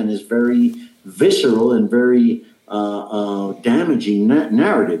trade and his very visceral and very damaging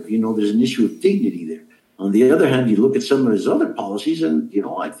narrative. There's an issue of dignity there. On the other hand, you look at some of his other policies, and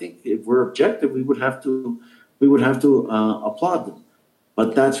I think if we're objective, we would have to applaud them.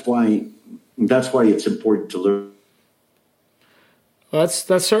 But that's why it's important to learn. Well,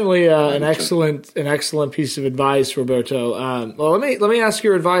 that's certainly an excellent piece of advice, Roberto. Well, let me ask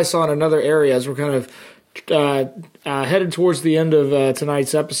your advice on another area as we're kind of headed towards the end of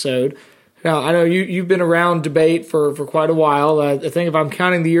tonight's episode. Now, I know you've been around debate for quite a while. I think if I'm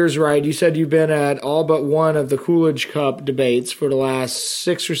counting the years right, you said you've been at all but one of the Coolidge Cup debates for the last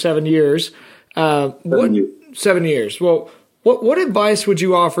 6 or 7 years. 7 years. Well, what advice would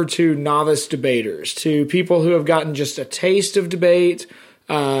you offer to novice debaters, to people who have gotten just a taste of debate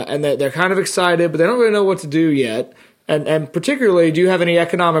and that they're kind of excited, but they don't really know what to do yet? And particularly, do you have any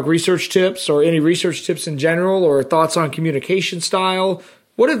economic research tips or any research tips in general or thoughts on communication style?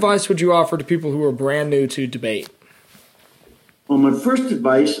 What advice would you offer to people who are brand new to debate? Well, my first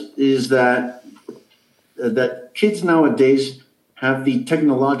advice is that kids nowadays have the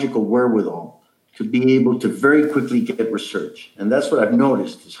technological wherewithal to be able to very quickly get research. And that's what I've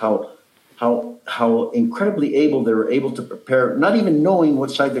noticed, is how incredibly able they're able to prepare, not even knowing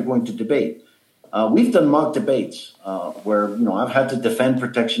what side they're going to debate. We've done mock debates where I've had to defend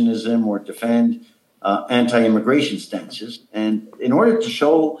protectionism or defend anti-immigration stances, and in order to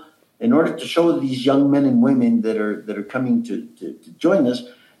show these young men and women that are coming to join us,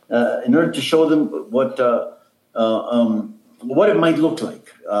 in order to show them what it might look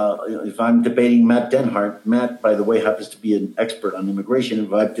like. If I'm debating Matt Denhart, Matt, by the way, happens to be an expert on immigration.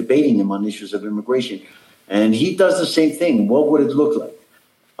 If I'm debating him on issues of immigration, and he does the same thing, what would it look like?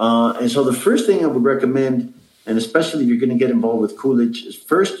 And so the first thing I would recommend, and especially if you're going to get involved with Coolidge, is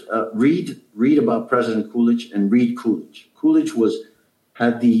first read about President Coolidge and read Coolidge. Coolidge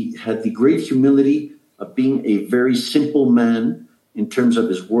had the great humility of being a very simple man in terms of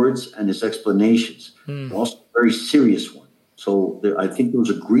his words and his explanations. Also a very serious one. So I think there was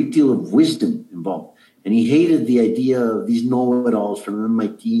a great deal of wisdom involved. And he hated the idea of these know-it-alls from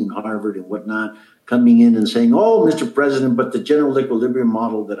MIT and Harvard and whatnot coming in and saying, "Oh, Mr. President, but the general equilibrium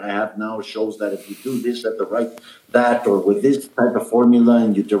model that I have now shows that if you do this at the right, that, or with this type of formula,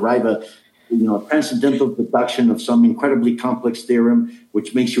 and you derive a transcendental deduction of some incredibly complex theorem,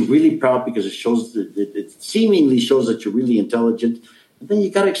 which makes you really proud because it shows that it seemingly shows that you're really intelligent. And then you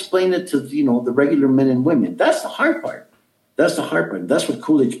got to explain it to, the regular men and women. That's the hard part. That's the hard part. That's what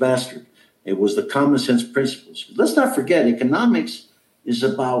Coolidge mastered. It was the common sense principles. Let's not forget, economics is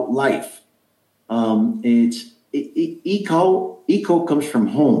about life. Eco comes from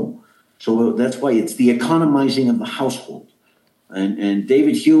home. So that's why it's the economizing of the household. And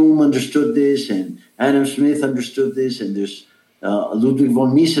David Hume understood this, and Adam Smith understood this, and there's Ludwig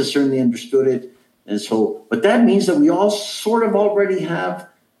von Mises certainly understood it. And so, but that means that we all sort of already have,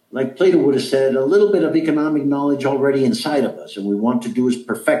 like Plato would have said, a little bit of economic knowledge already inside of us, and we want to do is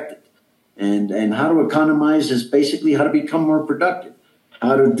perfect it. And how to economize is basically how to become more productive,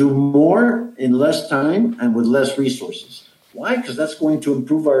 how to do more in less time and with less resources. Why? Because that's going to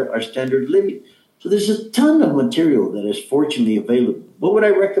improve our standard of living. So there's a ton of material that is fortunately available. What would I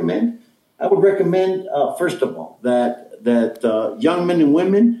recommend? I would recommend, first of all, that young men and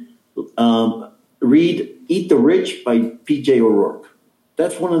women read Eat the Rich by P.J. O'Rourke.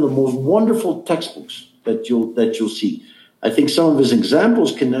 That's one of the most wonderful textbooks that you'll see. I think some of his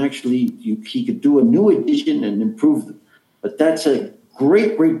examples can actually, he could do a new edition and improve them. But that's a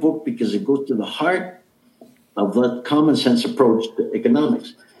great, great book because it goes to the heart of the common sense approach to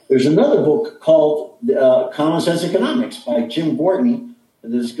economics. There's another book called Common Sense Economics by Jim Gortney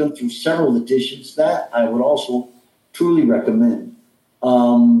that has gone through several editions. That I would also truly recommend.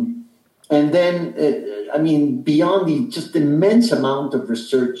 And then, beyond the just immense amount of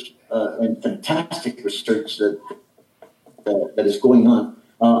research and fantastic research that is going on,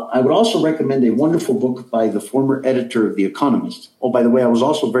 I would also recommend a wonderful book by the former editor of The Economist. Oh, by the way, I was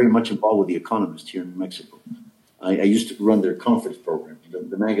also very much involved with The Economist here in Mexico. I used to run their conference program,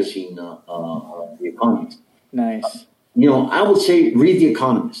 the magazine, The Economist. Nice. I would say read The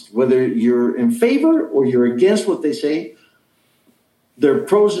Economist. Whether you're in favor or you're against what they say, their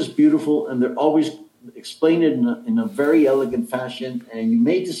prose is beautiful, and they're always explained it in a very elegant fashion. And you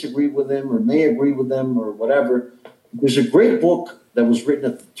may disagree with them or may agree with them or whatever. There's a great book that was written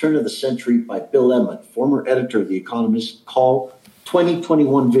at the turn of the century by Bill Emmott, former editor of The Economist, called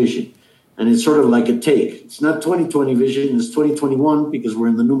 2021 Vision. And it's sort of like a take. It's not 2020 vision, it's 2021 because we're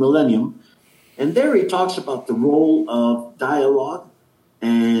in the new millennium. And there he talks about the role of dialogue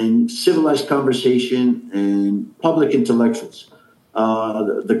and civilized conversation and public intellectuals.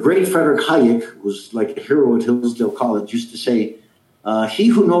 The great Frederick Hayek, who was like a hero at Hillsdale College, used to say, he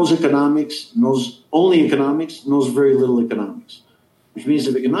who knows economics, knows only economics, knows very little economics. Which means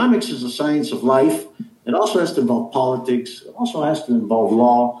if economics is a science of life, it also has to involve politics, it also has to involve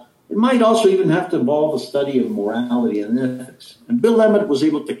law. It might also even have to involve a study of morality and ethics. And Bill Emmott was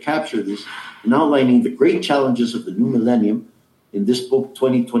able to capture this in outlining the great challenges of the new millennium in this book,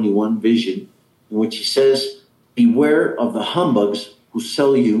 2021 Vision, in which he says, beware of the humbugs who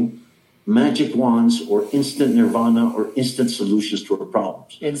sell you magic wands or instant nirvana or instant solutions to our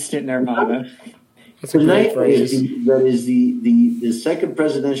problems. Instant nirvana. That's a great phrase. That is the second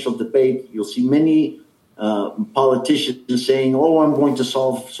presidential debate. You'll see many politicians saying, "Oh, I'm going to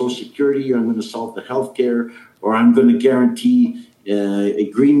solve Social Security, or I'm going to solve the healthcare, or I'm going to guarantee a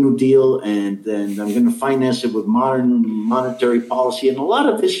Green New Deal, and then I'm going to finance it with modern monetary policy." And a lot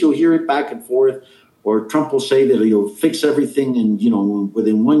of this, you'll hear it back and forth. Or Trump will say that he'll fix everything, and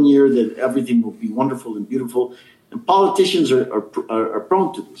within 1 year that everything will be wonderful and beautiful. And politicians are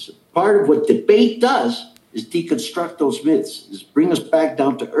prone to this. Part of what debate does is deconstruct those myths, is bring us back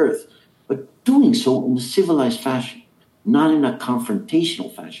down to earth. But doing so in a civilized fashion, not in a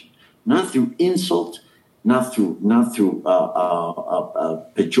confrontational fashion, not through insult, not through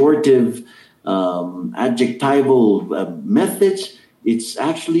pejorative, adjectival methods. It's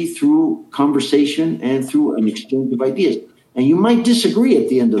actually through conversation and through an exchange of ideas. And you might disagree at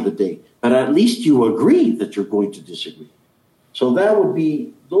the end of the day, but at least you agree that you're going to disagree. So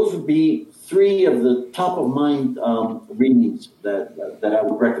those would be three of the top of mind readings that I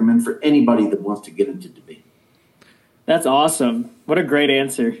would recommend for anybody that wants to get into debate. That's awesome. What a great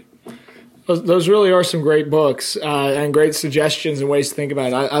answer. Those really are some great books and great suggestions and ways to think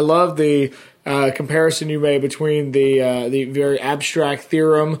about it. I love the comparison you made between the very abstract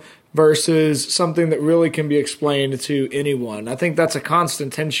theorem versus something that really can be explained to anyone. I think that's a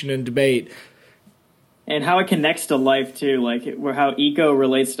constant tension in debate. and how it connects to life too, like how eco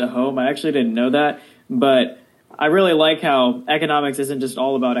relates to home. I actually didn't know that, but I really like how economics isn't just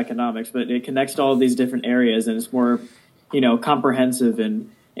all about economics, but it connects to all of these different areas, and it's more, comprehensive and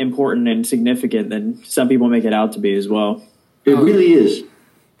important and significant than some people make it out to be as well. It really is.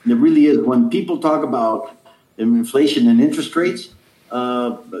 It really is. When people talk about inflation and interest rates,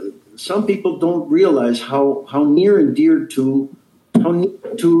 some people don't realize how near and dear to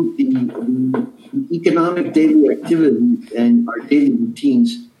the economic daily activity and our daily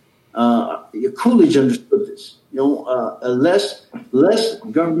routines. Coolidge understood this. Less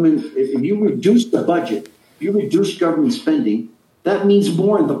government. If you reduce the budget, if you reduce government spending, that means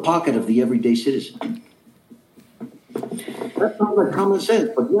more in the pocket of the everyday citizen. That's not like common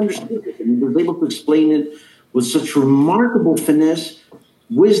sense, but he understood it, and he was able to explain it with such remarkable finesse,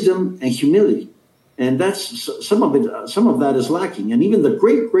 wisdom, and humility. And that's some of it. Some of that is lacking, and even the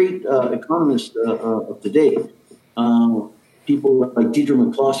great economists of today, people like Deirdre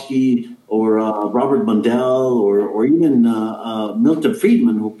McCloskey or Robert Mundell or even Milton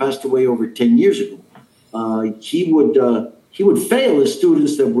Friedman, who passed away over 10 years ago, he would fail his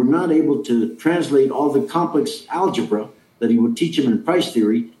students that were not able to translate all the complex algebra that he would teach them in price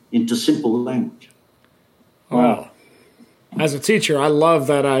theory into simple language. Wow. As a teacher, I love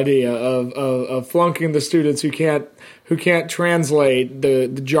that idea of flunking the students who can't translate the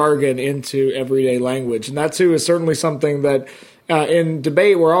jargon into everyday language. And that, too, is certainly something that in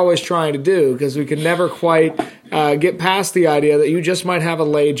debate we're always trying to do, because we can never quite get past the idea that you just might have a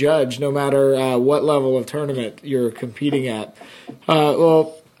lay judge no matter what level of tournament you're competing at.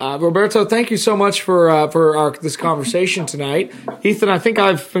 Roberto, thank you so much for this conversation tonight. Ethan, I think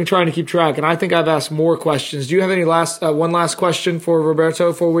I've been trying to keep track, and I think I've asked more questions. Do you have any one last question for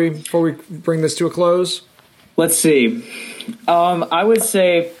Roberto before we bring this to a close? Let's see. I would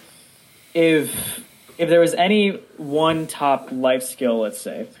say if there was any one top life skill, let's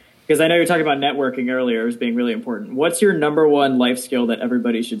say, because I know you're talking about networking earlier as being really important. What's your number one life skill that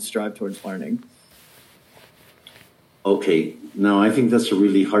everybody should strive towards learning? Okay, now I think that's a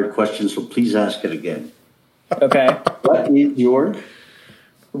really hard question, so please ask it again. Okay.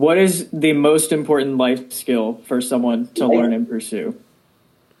 What is the most important life skill for someone to learn and pursue?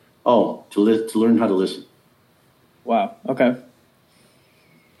 Oh, to learn how to listen. Wow, okay.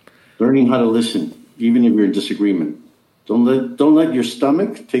 Learning how to listen, even if you're in disagreement. Don't let your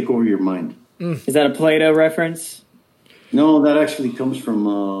stomach take over your mind. Is that a Plato reference? No, that actually comes from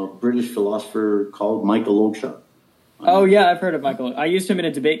a British philosopher called Michael Oakeshott. Oh, yeah, I've heard of Michael. I used him in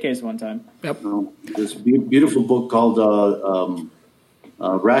a debate case one time. Yep. This beautiful book called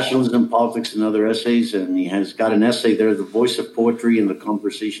Rationalism, Politics, and Other Essays, and he has got an essay there, The Voice of Poetry in the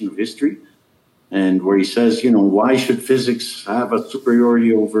Conversation of History, and where he says, why should physics have a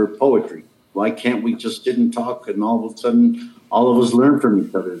superiority over poetry? Why can't we just sit and talk and all of a sudden all of us learn from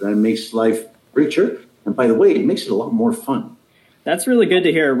each other? That makes life richer, and by the way, it makes it a lot more fun. That's really good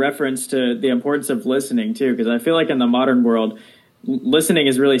to hear a reference to the importance of listening, too, because I feel like in the modern world, listening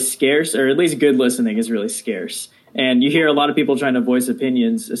is really scarce, or at least good listening is really scarce. And you hear a lot of people trying to voice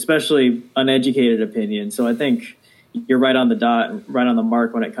opinions, especially uneducated opinions. So I think you're right on the dot, right on the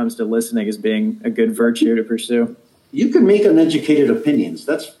mark when it comes to listening as being a good virtue to pursue. You can make uneducated opinions.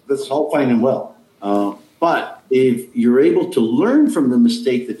 That's all fine and well. But if you're able to learn from the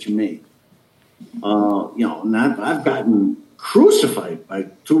mistake that you made, and I've gotten crucified by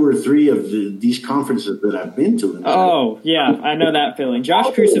 2 or 3 of these conferences that I've been to. Oh, yeah, I know that feeling.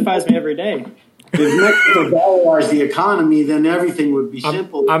 Josh crucifies me every day. If Mexico dollarized the economy, then everything would be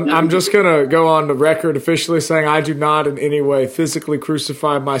simple. I'm just going to go on the record officially saying I do not in any way physically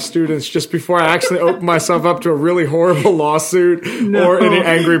crucify my students just before I actually open myself up to a really horrible lawsuit or any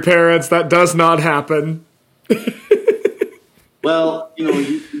angry parents. That does not happen. Well,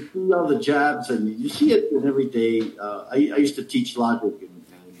 you see all the jabs, and you see it in every day. I used to teach logic, and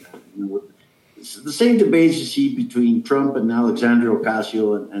the same debates you see between Trump and Alexandria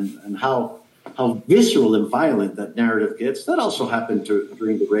Ocasio, and how visceral and violent that narrative gets. That also happened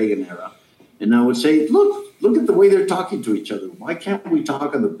during the Reagan era. And I would say, look at the way they're talking to each other. Why can't we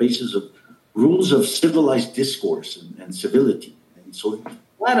talk on the basis of rules of civilized discourse and civility? And so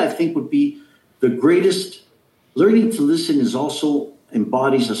that, I think, would be the greatest. Learning to listen is also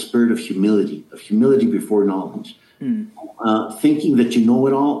embodies a spirit of humility before knowledge. Thinking that you know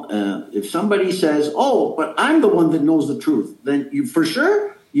it all. If somebody says, "Oh, but I'm the one that knows the truth," then you for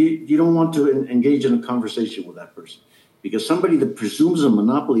sure you don't want to engage in a conversation with that person, because somebody that presumes a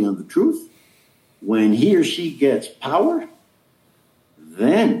monopoly on the truth, when he or she gets power,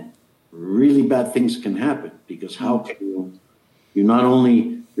 then really bad things can happen. Because how can you're not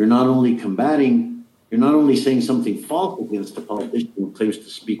only combating you're not only saying something false against a politician who claims to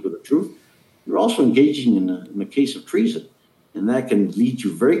speak with the truth, you're also engaging in a case of treason. And that can lead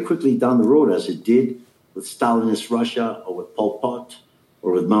you very quickly down the road, as it did with Stalinist Russia or with Pol Pot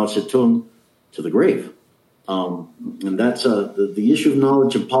or with Mao Zedong, to the grave. And that's the issue of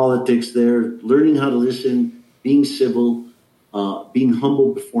knowledge and politics there, learning how to listen, being civil, being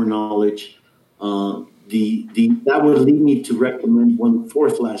humble before knowledge. That would lead me to recommend one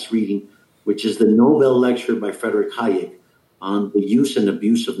fourth last reading, which is the Nobel lecture by Friedrich Hayek on the use and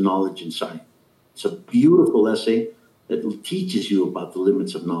abuse of knowledge in science. It's a beautiful essay that teaches you about the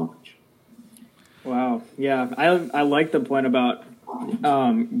limits of knowledge. Wow. Yeah. I like the point about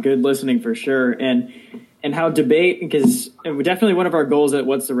good listening for sure. And how debate, because definitely one of our goals at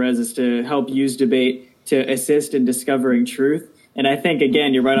What's the Res is to help use debate to assist in discovering truth. And I think,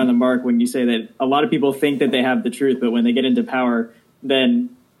 again, you're right on the mark when you say that a lot of people think that they have the truth, but when they get into power,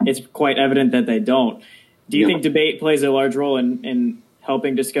 then it's quite evident that they don't. Do you think debate plays a large role in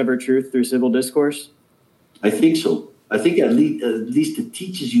helping discover truth through civil discourse? I think so. I think at least it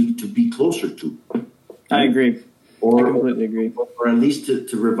teaches you to be closer to. I agree. I completely agree. Or at least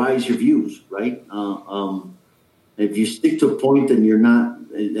to revise your views, right? If you stick to a point and you're not,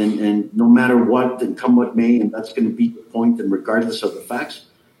 and no matter what, and come what may, and that's going to be the point, and regardless of the facts,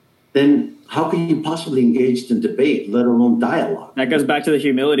 then how can you possibly engage in debate, let alone dialogue? That goes back to the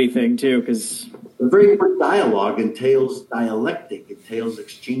humility thing, too, because the very word dialogue entails dialectic, entails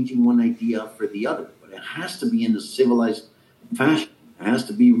exchanging one idea for the other, but it has to be in a civilized fashion. It has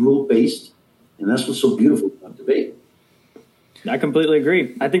to be rule-based, and that's what's so beautiful about debate. I completely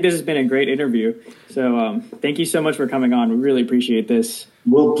agree. I think this has been a great interview. So thank you so much for coming on. We really appreciate this.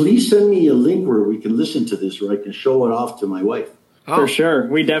 Well, please send me a link where we can listen to this, where I can show it off to my wife. Oh. For sure.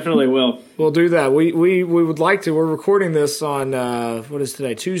 We definitely will. We'll do that. We would like to. We're recording this on, what is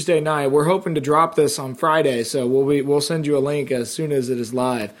today? Tuesday night. We're hoping to drop this on Friday, so we'll send you a link as soon as it is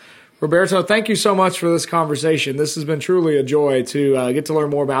live. Roberto, thank you so much for this conversation. This has been truly a joy to get to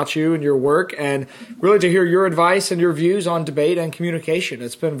learn more about you and your work, and really to hear your advice and your views on debate and communication.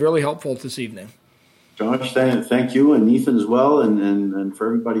 It's been really helpful this evening. Josh, thank you, and Ethan as well, and for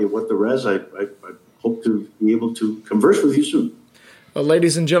everybody at What the Res. I hope to be able to converse with you soon. Well,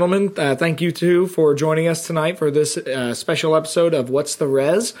 ladies and gentlemen, thank you, too, for joining us tonight for this special episode of What's the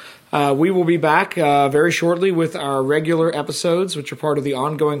Res. We will be back very shortly with our regular episodes, which are part of the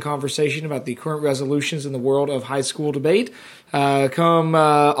ongoing conversation about the current resolutions in the world of high school debate. Come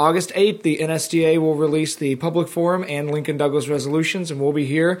August 8th, the NSDA will release the public forum and Lincoln Douglas resolutions, and we'll be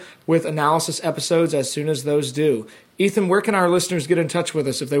here with analysis episodes as soon as those do. Ethan, where can our listeners get in touch with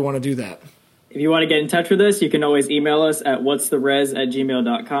us if they want to do that? If you want to get in touch with us, you can always email us at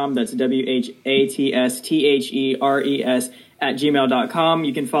whatstheres@gmail.com. That's WHATSTHERES@gmail.com.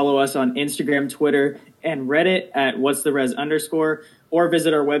 You can follow us on Instagram, Twitter, and Reddit at whatstheres_, or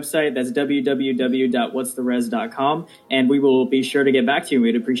visit our website. That's www.whatstheres.com. And we will be sure to get back to you.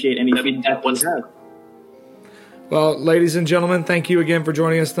 We'd appreciate any feedback you have. Well, ladies and gentlemen, thank you again for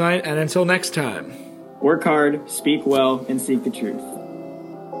joining us tonight. And until next time, work hard, speak well, and seek the truth.